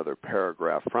read another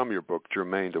paragraph from your book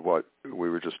germane to what we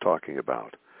were just talking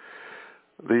about.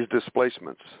 These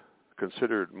displacements,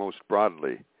 considered most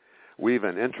broadly, weave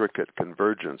an intricate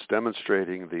convergence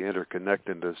demonstrating the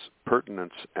interconnectedness,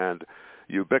 pertinence, and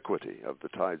ubiquity of the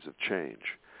tides of change.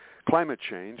 Climate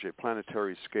change, a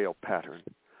planetary scale pattern,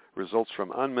 results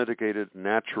from unmitigated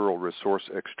natural resource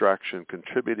extraction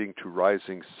contributing to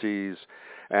rising seas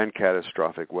and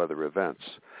catastrophic weather events.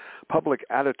 Public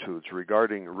attitudes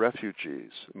regarding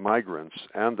refugees, migrants,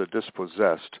 and the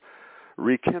dispossessed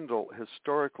rekindle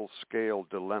historical scale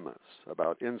dilemmas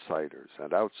about insiders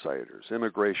and outsiders,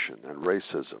 immigration and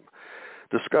racism.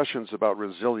 Discussions about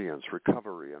resilience,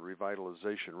 recovery, and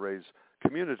revitalization raise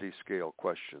community scale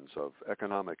questions of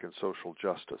economic and social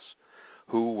justice.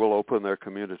 Who will open their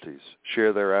communities,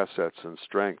 share their assets and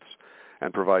strengths,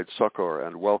 and provide succor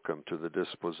and welcome to the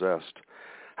dispossessed?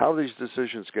 How these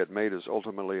decisions get made is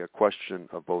ultimately a question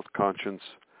of both conscience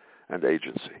and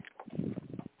agency.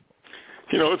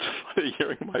 You know, it's funny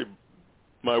hearing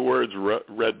my words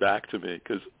read back to me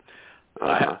because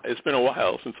it's been a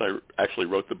while since I actually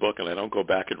wrote the book, and I don't go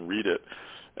back and read it.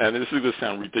 And this is going to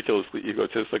sound ridiculously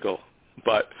egotistical,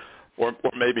 or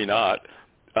maybe not.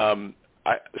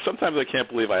 Sometimes I can't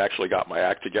believe I actually got my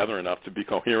act together enough to be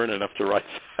coherent enough to write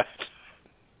that.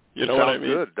 You know what I mean?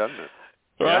 Sounds good, doesn't it?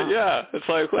 Right? Yeah. It's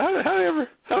like, how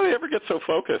do they ever get so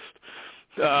focused?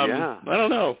 I don't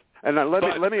know. And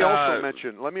let me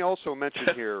also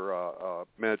mention here,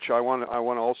 Mitch. I want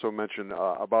to also mention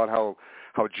about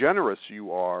how generous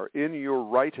you are in your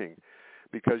writing,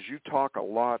 because you talk a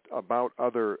lot about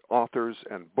other authors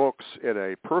and books in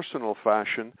a personal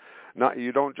fashion.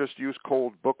 You don't just use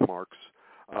cold bookmarks,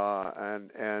 and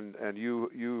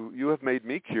you have made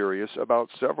me curious about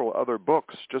several other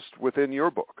books just within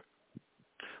your book.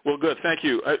 Well, good, thank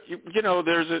you. You know,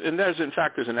 there's in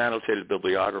fact an annotated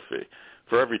bibliography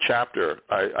for every chapter.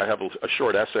 I have a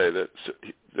short essay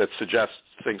that suggests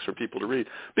things for people to read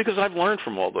because I've learned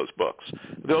from all those books.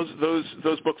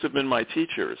 Those books have been my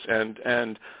teachers,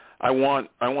 and I want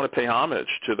to pay homage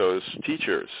to those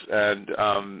teachers, and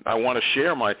I want to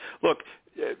share my look.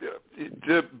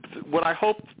 What I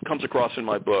hope comes across in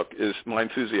my book is my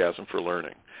enthusiasm for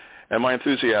learning, and my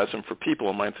enthusiasm for people,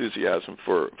 and my enthusiasm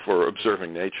for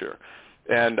observing nature.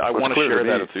 And I want to share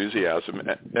that enthusiasm.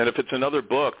 And if it's another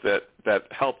book that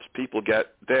helps people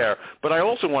get there, but I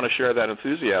also want to share that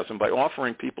enthusiasm by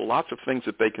offering people lots of things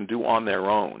that they can do on their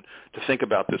own to think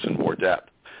about this in more depth.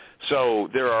 So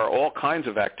there are all kinds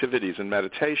of activities and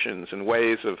meditations and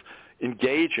ways of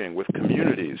engaging with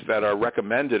communities that are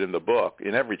recommended in the book.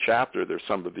 In every chapter, there's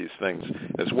some of these things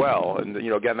as well. And,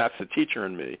 you know, again, that's the teacher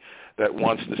in me that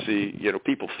wants to see, you know,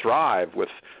 people thrive with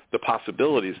the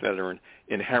possibilities that are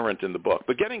inherent in the book.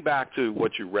 But getting back to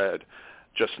what you read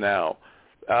just now,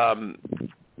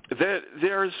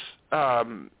 there's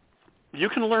you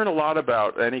can learn a lot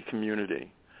about any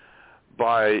community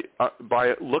by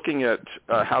looking at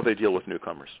how they deal with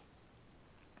newcomers.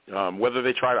 Whether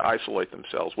they try to isolate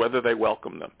themselves, whether they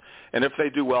welcome them. And if they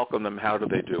do welcome them, how do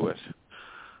they do it?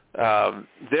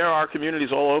 There are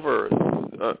communities all over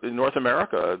in North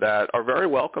America that are very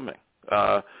welcoming.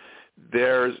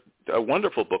 There's a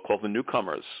wonderful book called The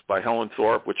Newcomers by Helen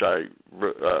Thorpe, which I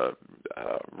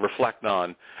reflect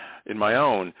on in my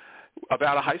own,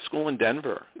 about a high school in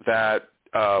Denver that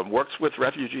works with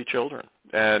refugee children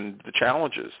and the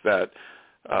challenges that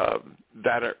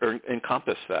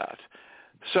encompass that.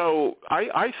 So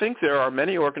I think there are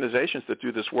many organizations that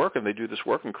do this work, and they do this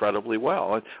work incredibly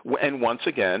well. And once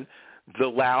again, the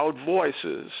loud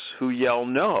voices who yell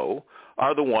no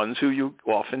are the ones who you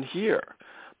often hear.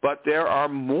 But there are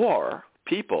more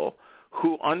people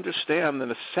who understand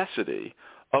the necessity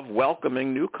of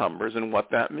welcoming newcomers and what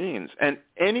that means. And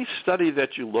any study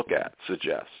that you look at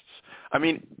suggests,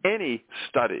 any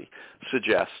study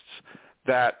suggests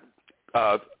that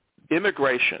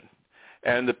immigration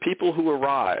and the people who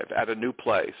arrive at a new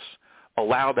place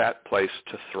allow that place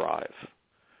to thrive.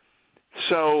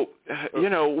 So, you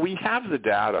know, we have the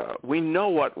data. We know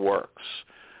what works.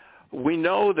 We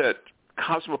know that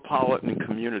cosmopolitan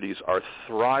communities are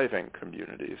thriving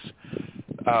communities,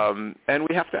 and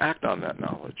we have to act on that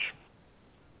knowledge.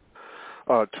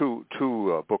 Two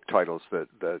book titles that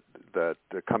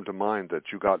come to mind that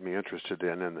you got me interested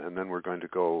in, and then we're going to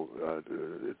go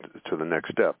to the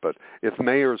next step. But If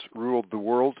Mayors Ruled the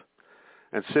World,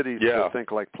 and Cities That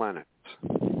Think Like Planets.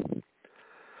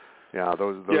 Yeah,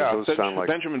 those sound like...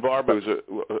 Benjamin Barber, who's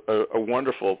a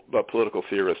wonderful political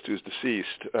theorist who's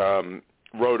deceased,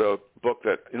 wrote a book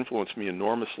that influenced me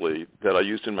enormously that I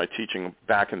used in my teaching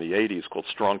back in the 80s called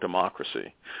Strong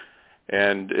Democracy.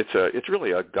 And it's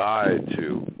really a guide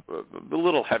to a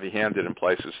little heavy-handed in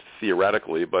places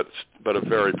theoretically, but a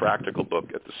very practical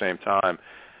book at the same time,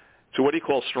 to what he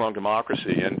calls strong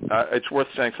democracy. And it's worth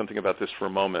saying something about this for a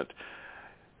moment.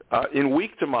 In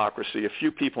weak democracy, a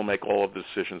few people make all of the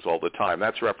decisions all the time.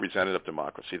 That's representative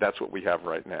democracy. That's what we have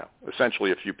right now.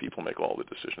 Essentially, a few people make all the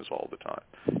decisions all the time.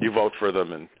 You vote for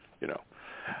them, and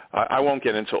I won't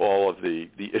get into all of the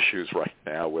issues right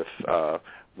now with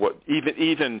what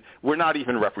even we're not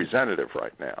even representative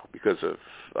right now because of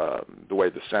the way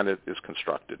the Senate is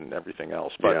constructed and everything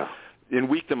else. But in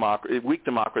weak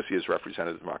democracy is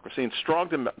representative democracy. In strong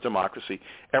democracy,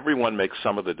 everyone makes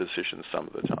some of the decisions some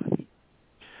of the time.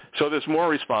 So there's more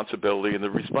responsibility, and the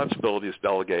responsibility is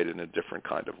delegated in a different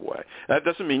kind of way. That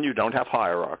doesn't mean you don't have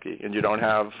hierarchy, and you don't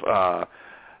have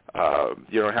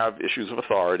issues of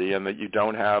authority, and that you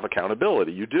don't have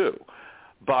accountability. You do,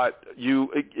 but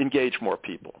you engage more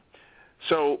people.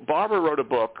 So Barber wrote a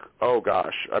book,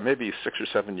 maybe 6 or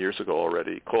 7 years ago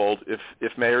already, called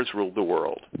If Mayors Ruled the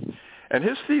World. And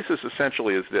his thesis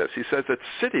essentially is this. He says that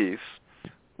cities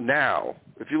now,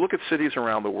 if you look at cities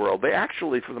around the world, they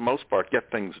actually, for the most part, get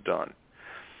things done.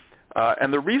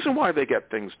 And the reason why they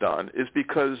get things done is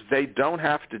because they don't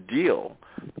have to deal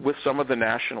with some of the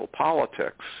national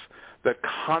politics that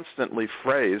constantly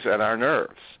frays at our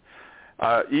nerves.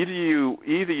 Either you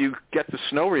get the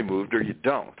snow removed or you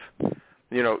don't.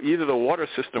 Either the water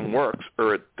system works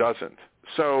or it doesn't.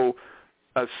 So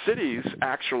cities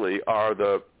actually are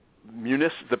the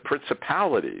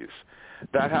principalities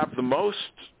that have the most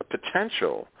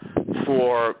potential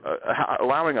for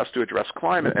allowing us to address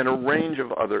climate and a range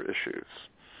of other issues.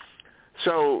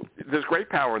 So there's great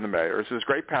power in the mayors, there's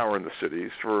great power in the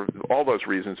cities for all those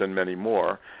reasons and many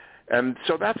more. And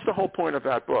so that's the whole point of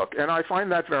that book. And I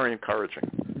find that very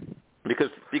encouraging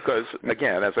because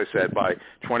again, as I said, by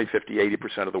 2050,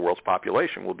 80% of the world's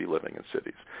population will be living in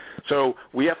cities. So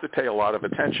we have to pay a lot of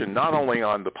attention not only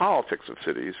on the politics of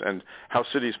cities and how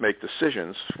cities make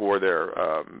decisions for their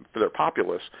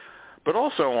populace, but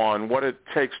also on what it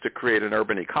takes to create an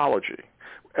urban ecology.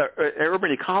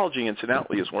 Urban ecology,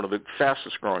 incidentally, is one of the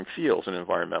fastest-growing fields in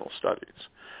environmental studies.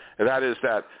 And that is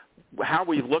that how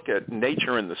we look at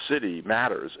nature in the city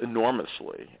matters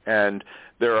enormously, and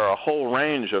there are a whole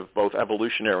range of both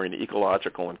evolutionary and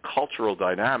ecological and cultural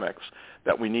dynamics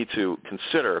that we need to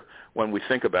consider when we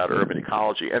think about urban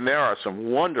ecology. And there are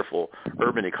some wonderful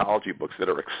urban ecology books that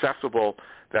are accessible,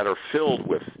 that are filled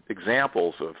with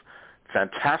examples of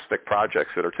fantastic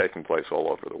projects that are taking place all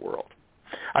over the world.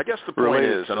 I guess the point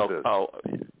is,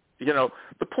 the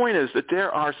point is that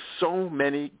there are so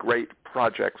many great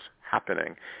projects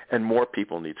happening, and more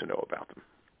people need to know about them.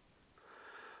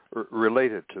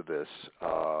 Related to this,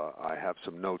 I have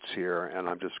some notes here, and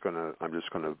I'm just going to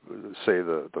say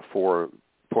the 4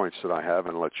 points that I have,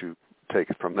 and let you take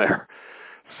it from there.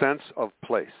 Sense of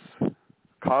place,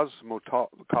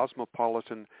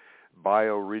 cosmopolitan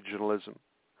bioregionalism,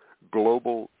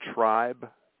 global tribe,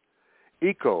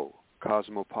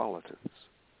 eco-cosmopolitans.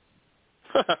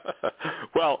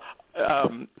 Well,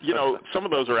 some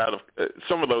of those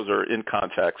are in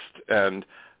context and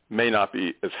may not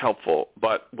be as helpful.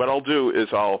 But what I'll try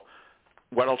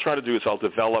to do is I'll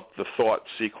develop the thought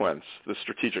sequence, the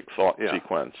strategic thought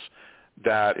sequence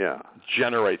that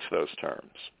generates those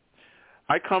terms.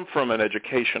 I come from an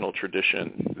educational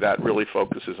tradition that really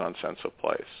focuses on sense of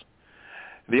place.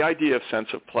 The idea of sense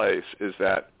of place is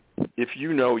that if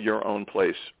you know your own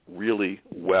place really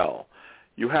well,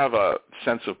 you have a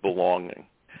sense of belonging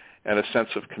and a sense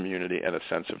of community and a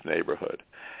sense of neighborhood.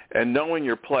 And knowing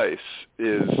your place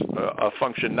is a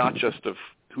function not just of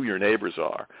who your neighbors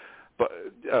are, but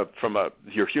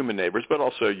your human neighbors, but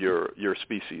also your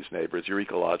species neighbors, your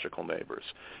ecological neighbors.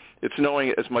 It's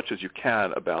knowing as much as you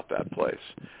can about that place.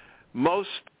 Most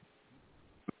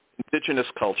indigenous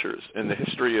cultures in the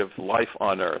history of life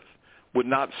on Earth would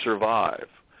not survive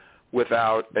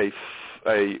without a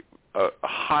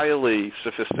highly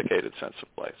sophisticated sense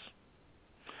of place.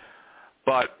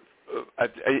 But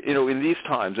in these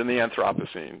times, in the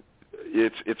Anthropocene,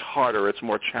 it's harder, it's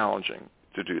more challenging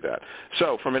to do that.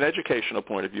 So from an educational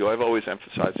point of view, I've always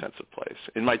emphasized sense of place.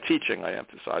 In my teaching, I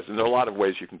emphasize, and there are a lot of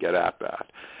ways you can get at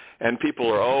that. And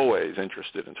people are always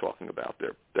interested in talking about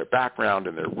their background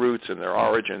and their roots and their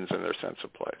origins and their sense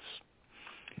of place.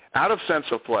 Out of sense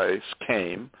of place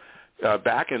came,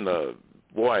 back in the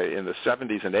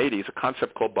 70s and 80s, a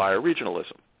concept called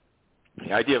bioregionalism.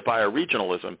 The idea of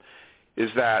bioregionalism is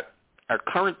that our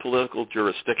current political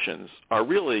jurisdictions are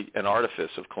really an artifice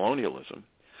of colonialism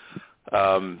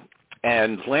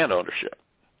and land ownership.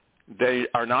 They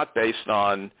are not based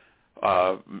on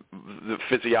the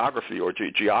physiography or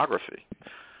geography.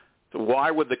 So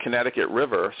why would the Connecticut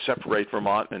River separate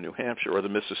Vermont and New Hampshire, or the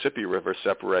Mississippi River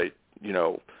separate,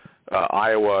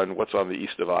 Iowa and what's on the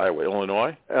east of Iowa,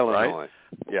 Illinois? Illinois, right?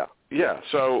 Yeah.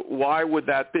 So why would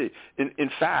that be? In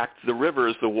fact, the river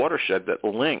is the watershed that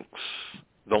links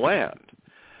the land.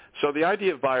 So the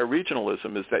idea of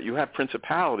bioregionalism is that you have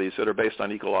principalities that are based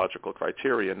on ecological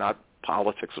criteria, not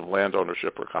politics of land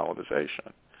ownership or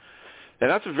colonization. And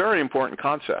that's a very important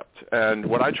concept. And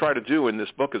what I try to do in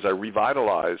this book is I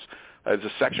revitalize. There's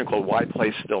a section called Why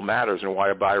Place Still Matters and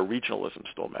Why Bioregionalism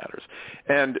Still Matters.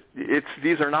 And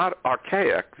these are not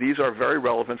archaic. These are very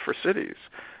relevant for cities,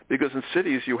 because in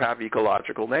cities you have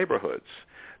ecological neighborhoods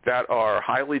that are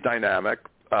highly dynamic,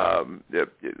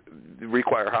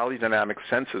 require highly dynamic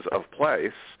senses of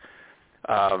place,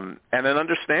 and an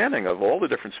understanding of all the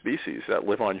different species that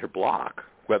live on your block,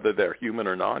 whether they're human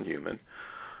or non-human.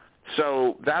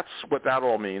 So that's what that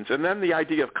all means. And then the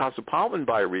idea of cosmopolitan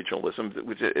bioregionalism,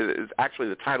 which is actually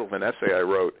the title of an essay I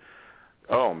wrote,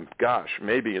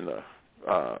 maybe in the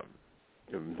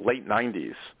late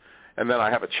 90s. And then I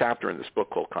have a chapter in this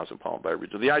book called Cosmopolitan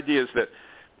Bioregionalism. The idea is that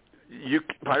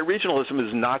bioregionalism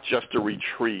is not just a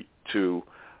retreat to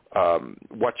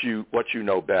what you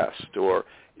know best, or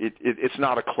it's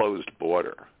not a closed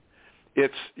border.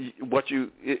 It's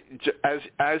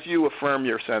as you affirm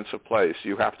your sense of place,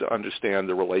 you have to understand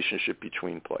the relationship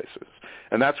between places,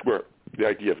 and that's where the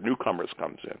idea of newcomers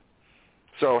comes in.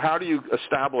 So how do you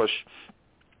establish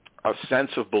a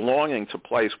sense of belonging to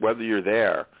place, whether you're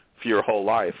there for your whole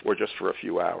life or just for a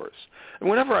few hours? And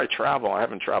whenever I travel, I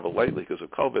haven't traveled lately because of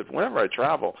COVID, but whenever I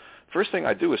travel, first thing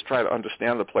I do is try to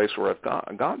understand the place where I've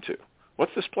gone to.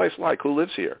 What's this place like? Who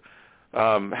lives here?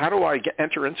 How do I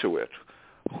enter into it?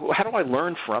 How do I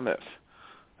learn from it?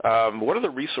 What are the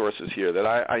resources here that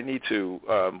I need to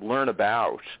learn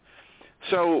about?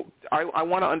 So I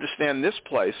want to understand this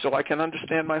place so I can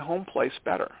understand my home place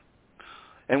better.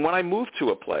 And when I move to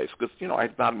a place, because,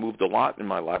 I've not moved a lot in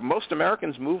my life. Most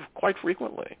Americans move quite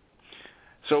frequently.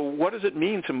 So what does it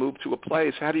mean to move to a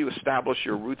place? How do you establish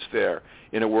your roots there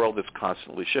in a world that's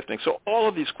constantly shifting? So all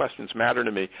of these questions matter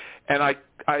to me, and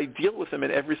I deal with them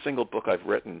in every single book I've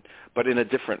written, but in a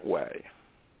different way.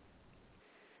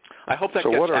 I hope that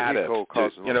gets at it.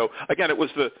 Again, it was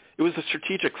the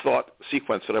strategic thought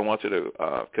sequence that I wanted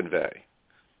to convey.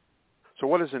 So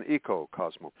what is an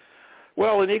eco-cosmopolitan?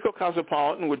 Well, an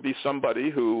eco-cosmopolitan would be somebody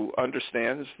who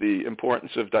understands the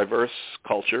importance of diverse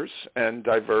cultures and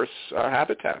diverse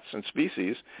habitats and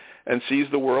species, and sees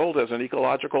the world as an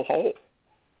ecological whole.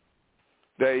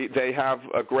 They have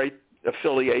a great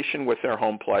affiliation with their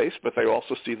home place, but they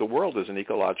also see the world as an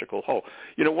ecological whole.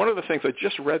 One of the things, I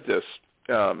just read this,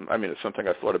 it's something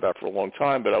I thought about for a long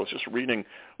time, but I was just reading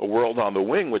A World on the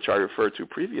Wing, which I referred to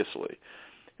previously.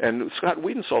 And Scott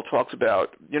Wiedenthal talks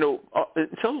about, until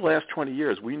the last 20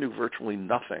 years, we knew virtually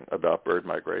nothing about bird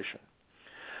migration.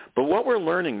 But what we're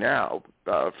learning now,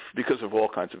 because of all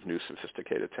kinds of new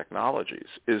sophisticated technologies,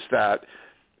 is that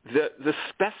the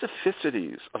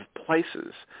specificities of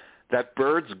places that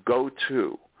birds go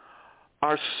to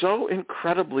are so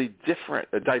incredibly different,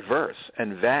 diverse,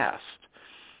 and vast.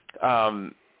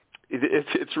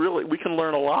 It's really, we can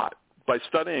learn a lot by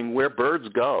studying where birds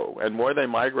go and where they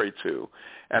migrate to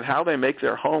and how they make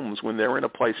their homes when they're in a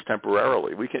place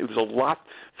temporarily. There's a lot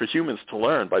for humans to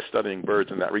learn by studying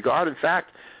birds in that regard. In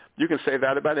fact, you can say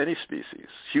that about any species.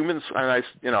 Humans, and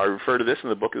I refer to this in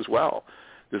the book as well.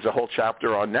 There's a whole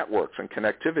chapter on networks and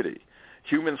connectivity.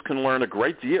 Humans can learn a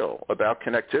great deal about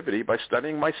connectivity by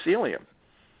studying mycelium,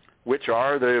 which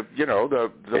are the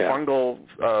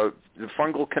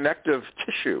fungal connective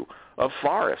tissue of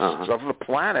forests, of the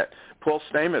planet. Paul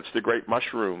Stamets, the great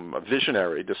mushroom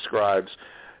visionary, describes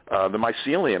the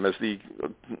mycelium as the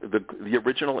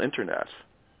original internet.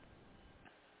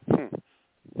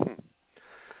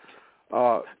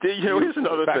 Here's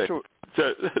another thing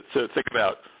to think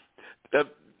about.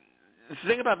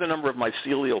 Think about the number of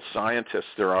mycelial scientists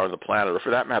there are on the planet, or for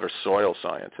that matter, soil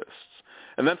scientists.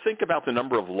 And then think about the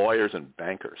number of lawyers and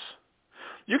bankers.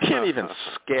 You can't even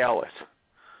scale it.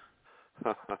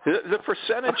 The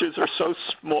percentages are so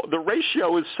small. The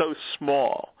ratio is so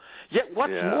small. Yet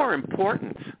what's more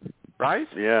important, right?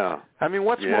 Yeah. I mean,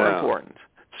 what's more important?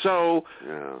 So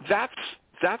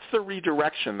that's the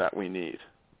redirection that we need.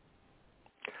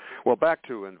 Well, back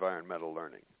to environmental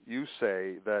learning. You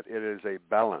say that it is a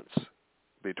balance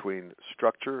between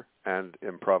structure and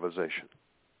improvisation.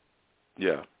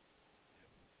 Yeah.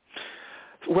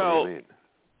 What Well, do you mean?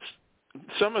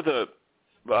 Some of the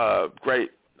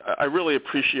I really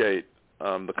appreciate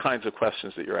the kinds of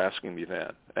questions that you're asking me,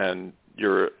 Van, and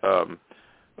your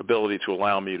ability to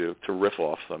allow me to riff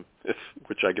off them,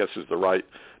 which I guess is the right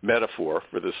metaphor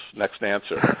for this next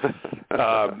answer.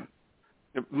 The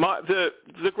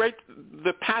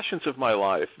passions of my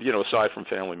life, aside from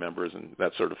family members and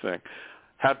that sort of thing,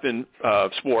 have been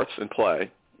sports and play.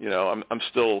 I'm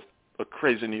still a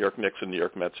crazy New York Knicks and New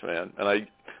York Mets fan, and I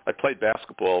played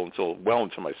basketball until well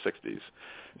into my 60s,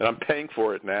 and I'm paying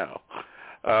for it now.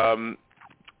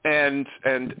 And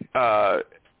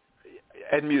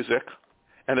music,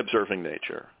 and observing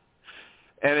nature,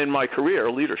 and in my career,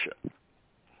 leadership.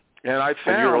 And I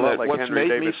found that what's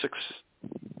made me successful.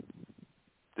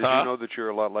 Did you know that you're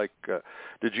a lot like?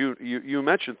 Did you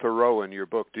mentioned Thoreau in your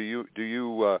book? Did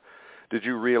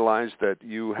you realize that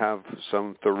you have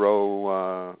some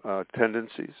Thoreau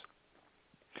tendencies?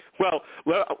 Well,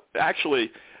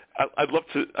 actually, I'd love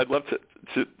to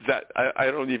that. I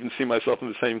don't even see myself in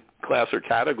the same class or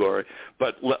category,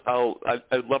 but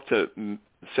I'd love to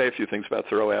say a few things about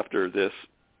Thoreau after this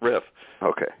riff.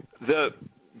 Okay. The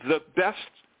best,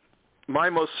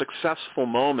 my most successful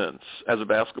moments as a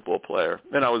basketball player,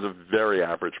 and I was a very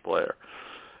average player,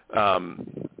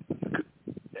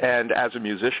 and as a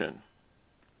musician,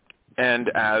 and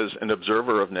as an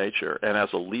observer of nature, and as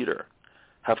a leader,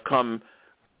 have come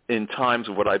in times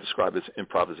of what I describe as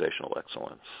improvisational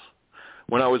excellence,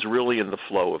 when I was really in the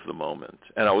flow of the moment,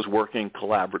 and I was working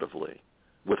collaboratively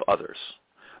with others.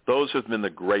 Those have been the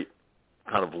great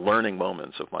kind of learning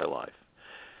moments of my life.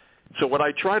 So what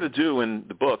I try to do in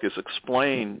the book is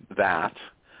explain that,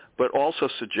 but also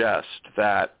suggest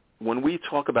that when we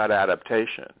talk about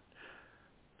adaptation,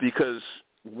 because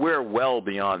we're well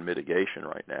beyond mitigation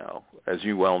right now, as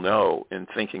you well know, in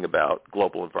thinking about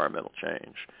global environmental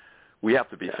change. We have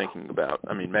to be thinking about,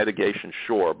 mitigation,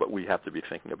 sure, but we have to be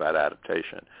thinking about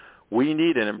adaptation. We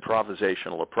need an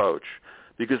improvisational approach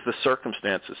because the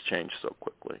circumstances change so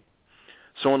quickly.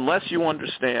 So unless you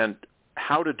understand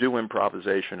how to do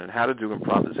improvisation and how to do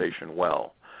improvisation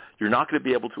well, you're not going to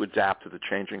be able to adapt to the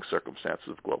changing circumstances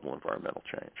of global environmental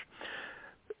change.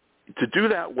 To do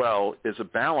that well is a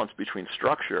balance between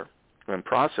structure and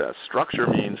process. Structure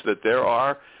means that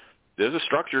there's a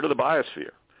structure to the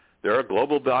biosphere. There are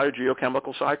global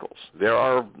biogeochemical cycles. There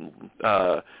are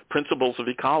principles of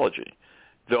ecology.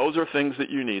 Those are things that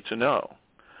you need to know.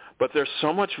 But there's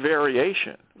so much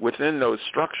variation within those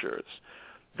structures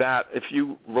that if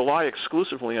you rely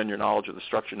exclusively on your knowledge of the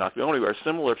structure, not the only way,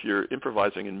 similar if you're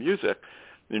improvising in music,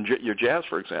 in your jazz,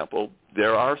 for example,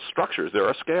 there are structures, there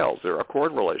are scales, there are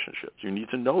chord relationships. You need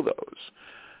to know those.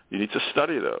 You need to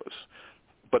study those.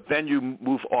 But then you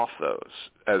move off those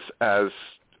as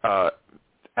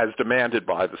demanded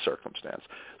by the circumstance.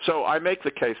 So I make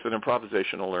the case that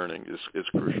improvisational learning is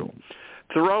crucial.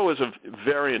 Thoreau is a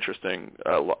very interesting,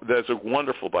 there's a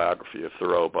wonderful biography of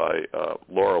Thoreau by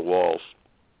Laura Walls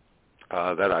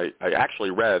that I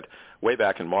actually read way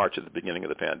back in March at the beginning of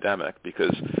the pandemic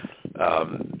because,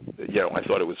 I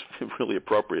thought it was really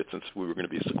appropriate since we were going to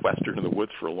be sequestered in the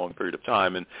woods for a long period of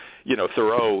time. And,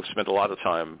 Thoreau spent a lot of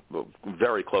time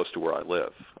very close to where I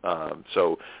live.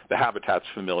 So the habitat's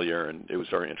familiar, and it was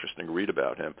very interesting to read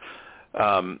about him.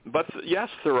 But, yes,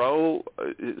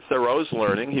 Thoreau's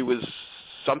learning, he was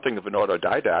something of an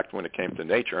autodidact when it came to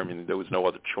nature. There was no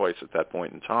other choice at that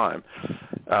point in time.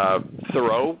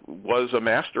 Thoreau was a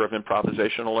master of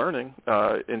improvisational learning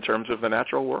in terms of the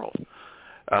natural world.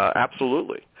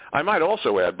 Absolutely. I might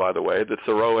also add, by the way, that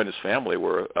Thoreau and his family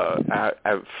were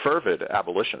fervid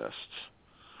abolitionists.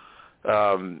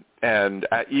 And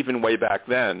even way back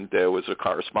then, there was a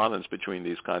correspondence between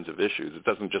these kinds of issues. It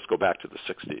doesn't just go back to the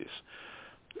 60s.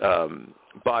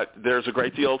 But there's a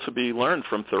great deal to be learned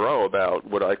from Thoreau about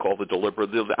what I call the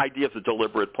idea of the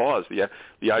deliberate pause,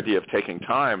 the idea of taking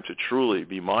time to truly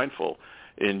be mindful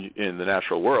in the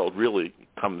natural world really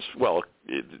comes, there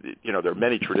are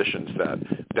many traditions that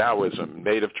Taoism,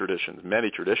 native traditions, many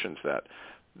traditions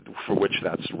for which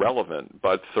that's relevant.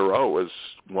 But Thoreau is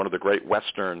one of the great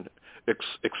Western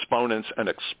exponents and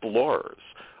explorers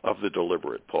of the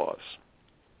deliberate pause.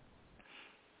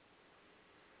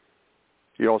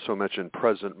 You also mentioned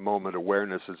present moment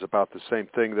awareness is about the same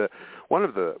thing. One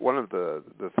of the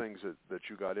things that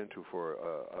you got into for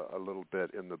a little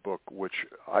bit in the book, which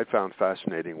I found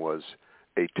fascinating, was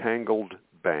a tangled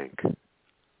bank.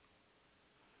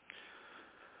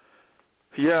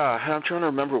 Yeah, I'm trying to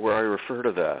remember where I refer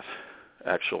to that,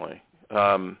 actually.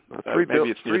 3 maybe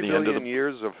it's near the end of the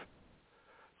years of.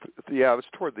 Yeah, it was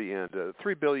toward the end.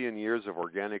 3 billion years of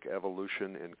organic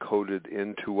evolution encoded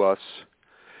into us,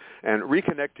 and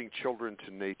reconnecting children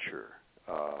to nature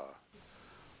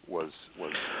was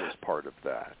part of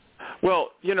that. Well,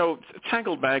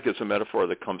 tangled bank is a metaphor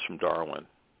that comes from Darwin,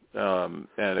 and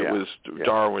it was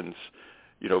Darwin's,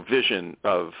 vision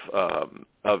of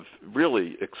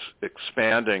really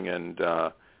expanding and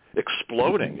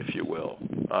exploding, if you will,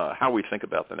 how we think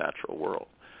about the natural world.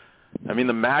 I mean,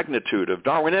 the magnitude of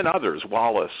Darwin and others,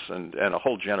 Wallace and a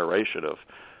whole generation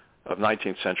of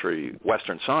 19th century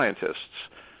Western scientists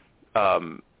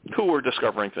who were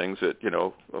discovering things that,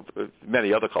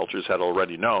 many other cultures had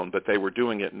already known, but they were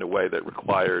doing it in a way that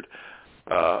required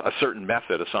a certain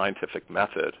method, a scientific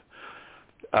method.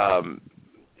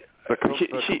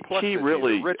 He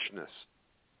really,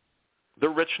 the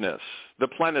richness, the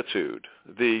plenitude,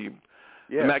 the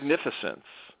magnificence,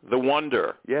 the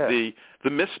wonder, the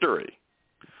mystery,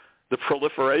 the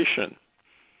proliferation,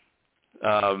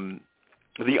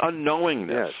 the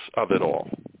unknowingness of it all,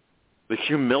 the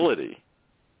humility.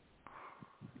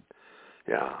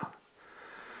 Yeah.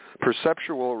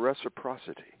 Perceptual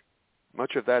reciprocity.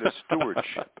 Much of that is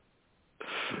stewardship.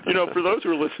 For those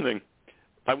who are listening,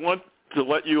 I want to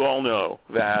let you all know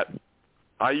that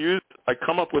I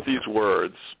come up with these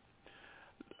words,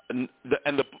 and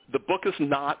the book is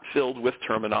not filled with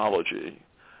terminology.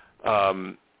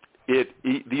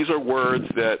 These are words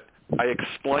that I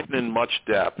explain in much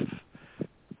depth,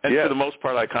 and for the most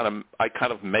part, I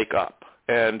kind of make up,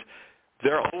 and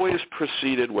they're always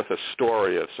preceded with a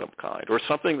story of some kind or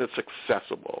something that's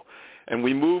accessible, and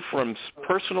we move from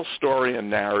personal story and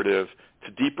narrative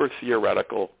to deeper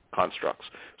theoretical constructs.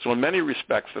 So in many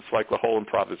respects, it's like the whole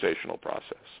improvisational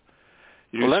process.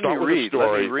 You start with a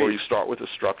story, or you start with a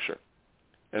structure,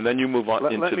 and then you move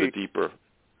on into the deeper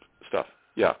stuff.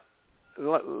 Yeah.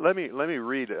 Let me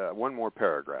read one more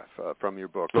paragraph from your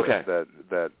book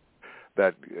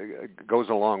that goes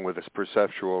along with this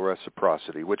perceptual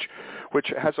reciprocity, which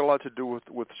has a lot to do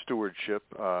with stewardship.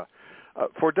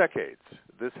 For decades,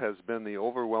 this has been the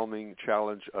overwhelming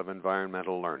challenge of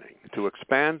environmental learning: to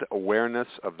expand awareness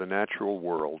of the natural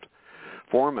world,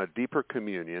 form a deeper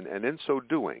communion, and in so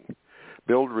doing,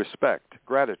 build respect,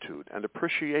 gratitude, and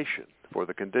appreciation for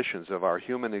the conditions of our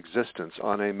human existence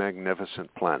on a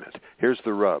magnificent planet. Here's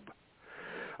the rub.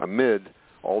 Amid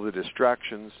all the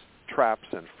distractions, traps,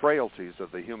 and frailties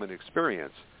of the human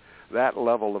experience, that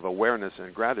level of awareness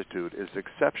and gratitude is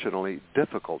exceptionally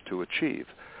difficult to achieve.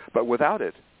 But without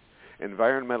it,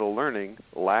 environmental learning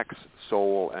lacks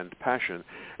soul and passion,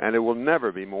 and it will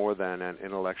never be more than an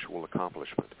intellectual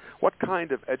accomplishment. What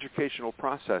kind of educational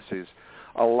processes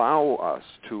allow us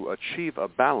to achieve a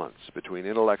balance between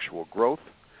intellectual growth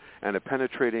and a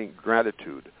penetrating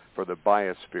gratitude for the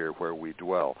biosphere where we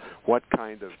dwell? What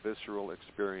kind of visceral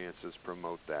experiences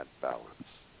promote that balance?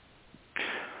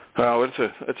 Well,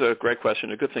 it's a great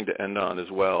question, a good thing to end on as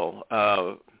well.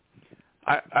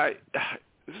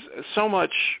 So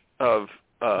much of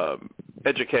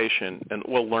education and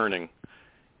learning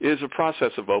is a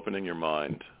process of opening your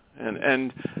mind,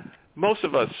 and most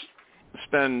of us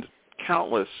spend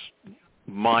countless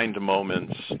mind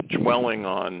moments dwelling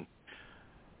on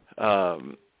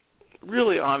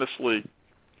really honestly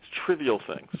trivial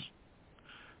things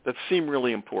that seem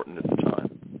really important at the time,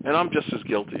 and I'm just as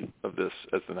guilty of this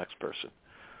as the next person.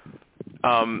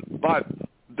 But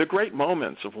the great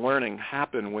moments of learning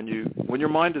happen when your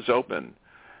mind is open,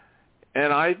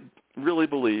 and I really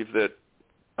believe that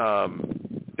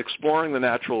exploring the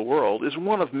natural world is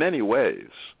one of many ways,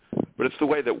 but it's the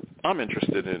way that I'm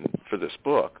interested in for this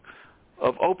book,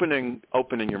 of opening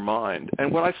your mind.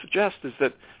 And what I suggest is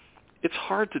that it's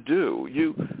hard to do.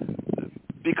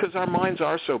 Because our minds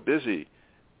are so busy,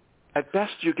 at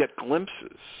best you get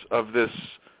glimpses of this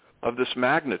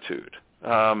magnitude,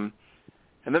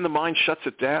 and then the mind shuts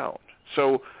it down.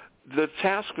 So the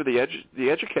task for the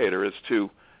educator is to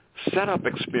set up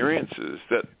experiences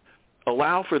that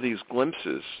allow for these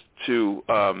glimpses to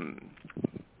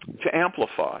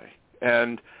amplify.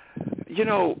 And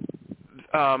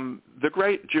the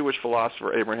great Jewish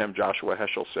philosopher Abraham Joshua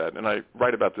Heschel said, and I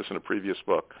write about this in a previous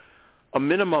book, a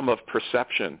minimum of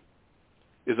perception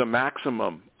is a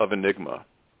maximum of enigma.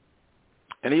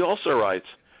 And he also writes,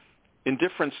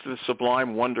 indifference to the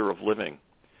sublime wonder of living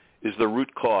is the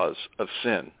root cause of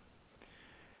sin.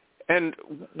 And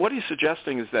what he's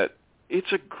suggesting is that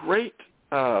it's a great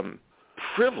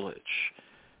privilege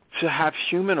to have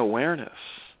human awareness,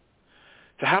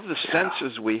 to have the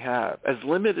senses we have, as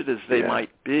limited as they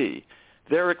might be.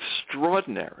 They're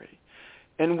extraordinary,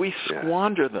 and we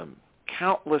squander them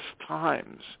countless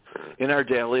times in our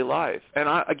daily life. And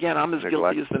I'm as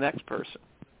guilty as the next person,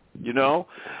 you know?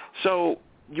 So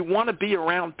you want to be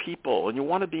around people, and you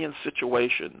want to be in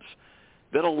situations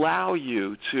that allow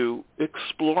you to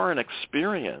explore and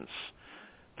experience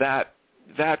that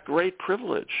great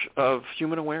privilege of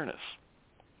human awareness.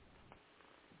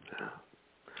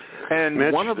 And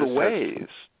Mitch, one of the ways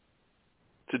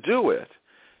to do it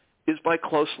is by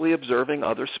closely observing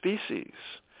other species.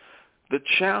 The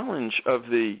challenge of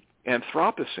the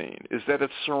Anthropocene is that it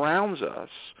surrounds us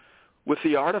with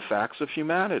the artifacts of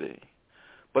humanity.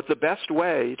 But the best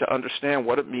way to understand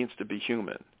what it means to be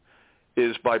human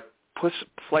is by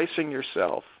placing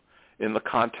yourself in the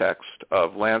context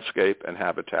of landscape and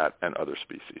habitat and other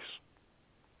species.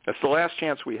 That's the last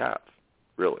chance we have,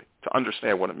 really, to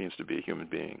understand what it means to be a human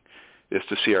being, is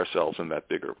to see ourselves in that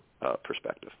bigger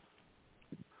perspective.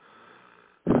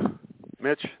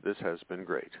 Mitch, this has been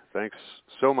great. Thanks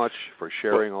so much for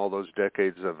sharing all those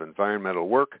decades of environmental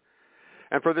work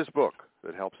and for this book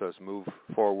that helps us move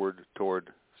forward toward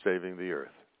saving the earth.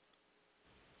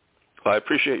 Well, I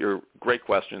appreciate your great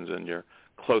questions and your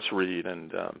close read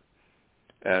and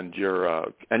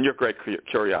your great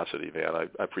curiosity, Van.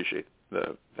 I appreciate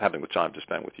having the time to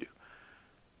spend with you.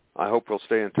 I hope we'll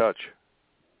stay in touch.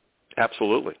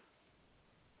 Absolutely.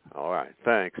 All right.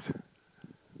 Thanks.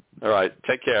 All right.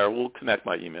 Take care. We'll connect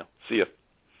by email. See you.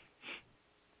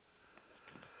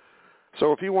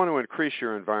 So if you want to increase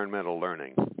your environmental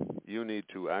learning, you need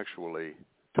to actually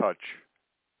touch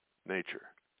nature.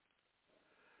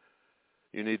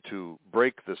 You need to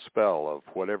break the spell of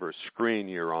whatever screen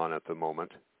you're on at the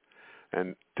moment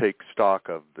and take stock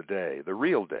of the day, the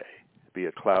real day, be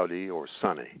it cloudy or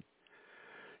sunny.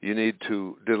 You need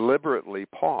to deliberately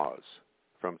pause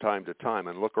from time to time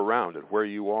and look around at where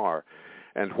you are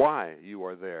and why you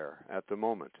are there at the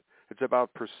moment. It's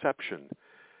about perception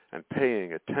and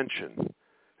paying attention.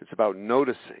 It's about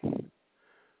noticing.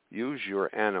 Use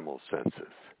your animal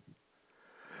senses.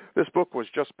 This book was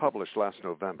just published last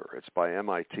November. It's by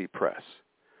MIT Press.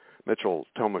 Mitchell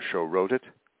Thomashow wrote it.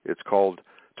 It's called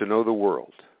To Know the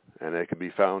World, and it can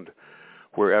be found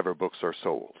wherever books are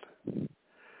sold.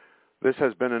 This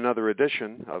has been another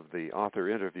edition of the author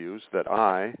interviews that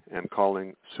I am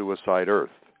calling Suicide Earth.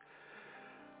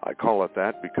 I call it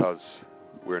that because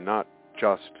we're not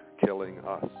just killing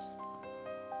us.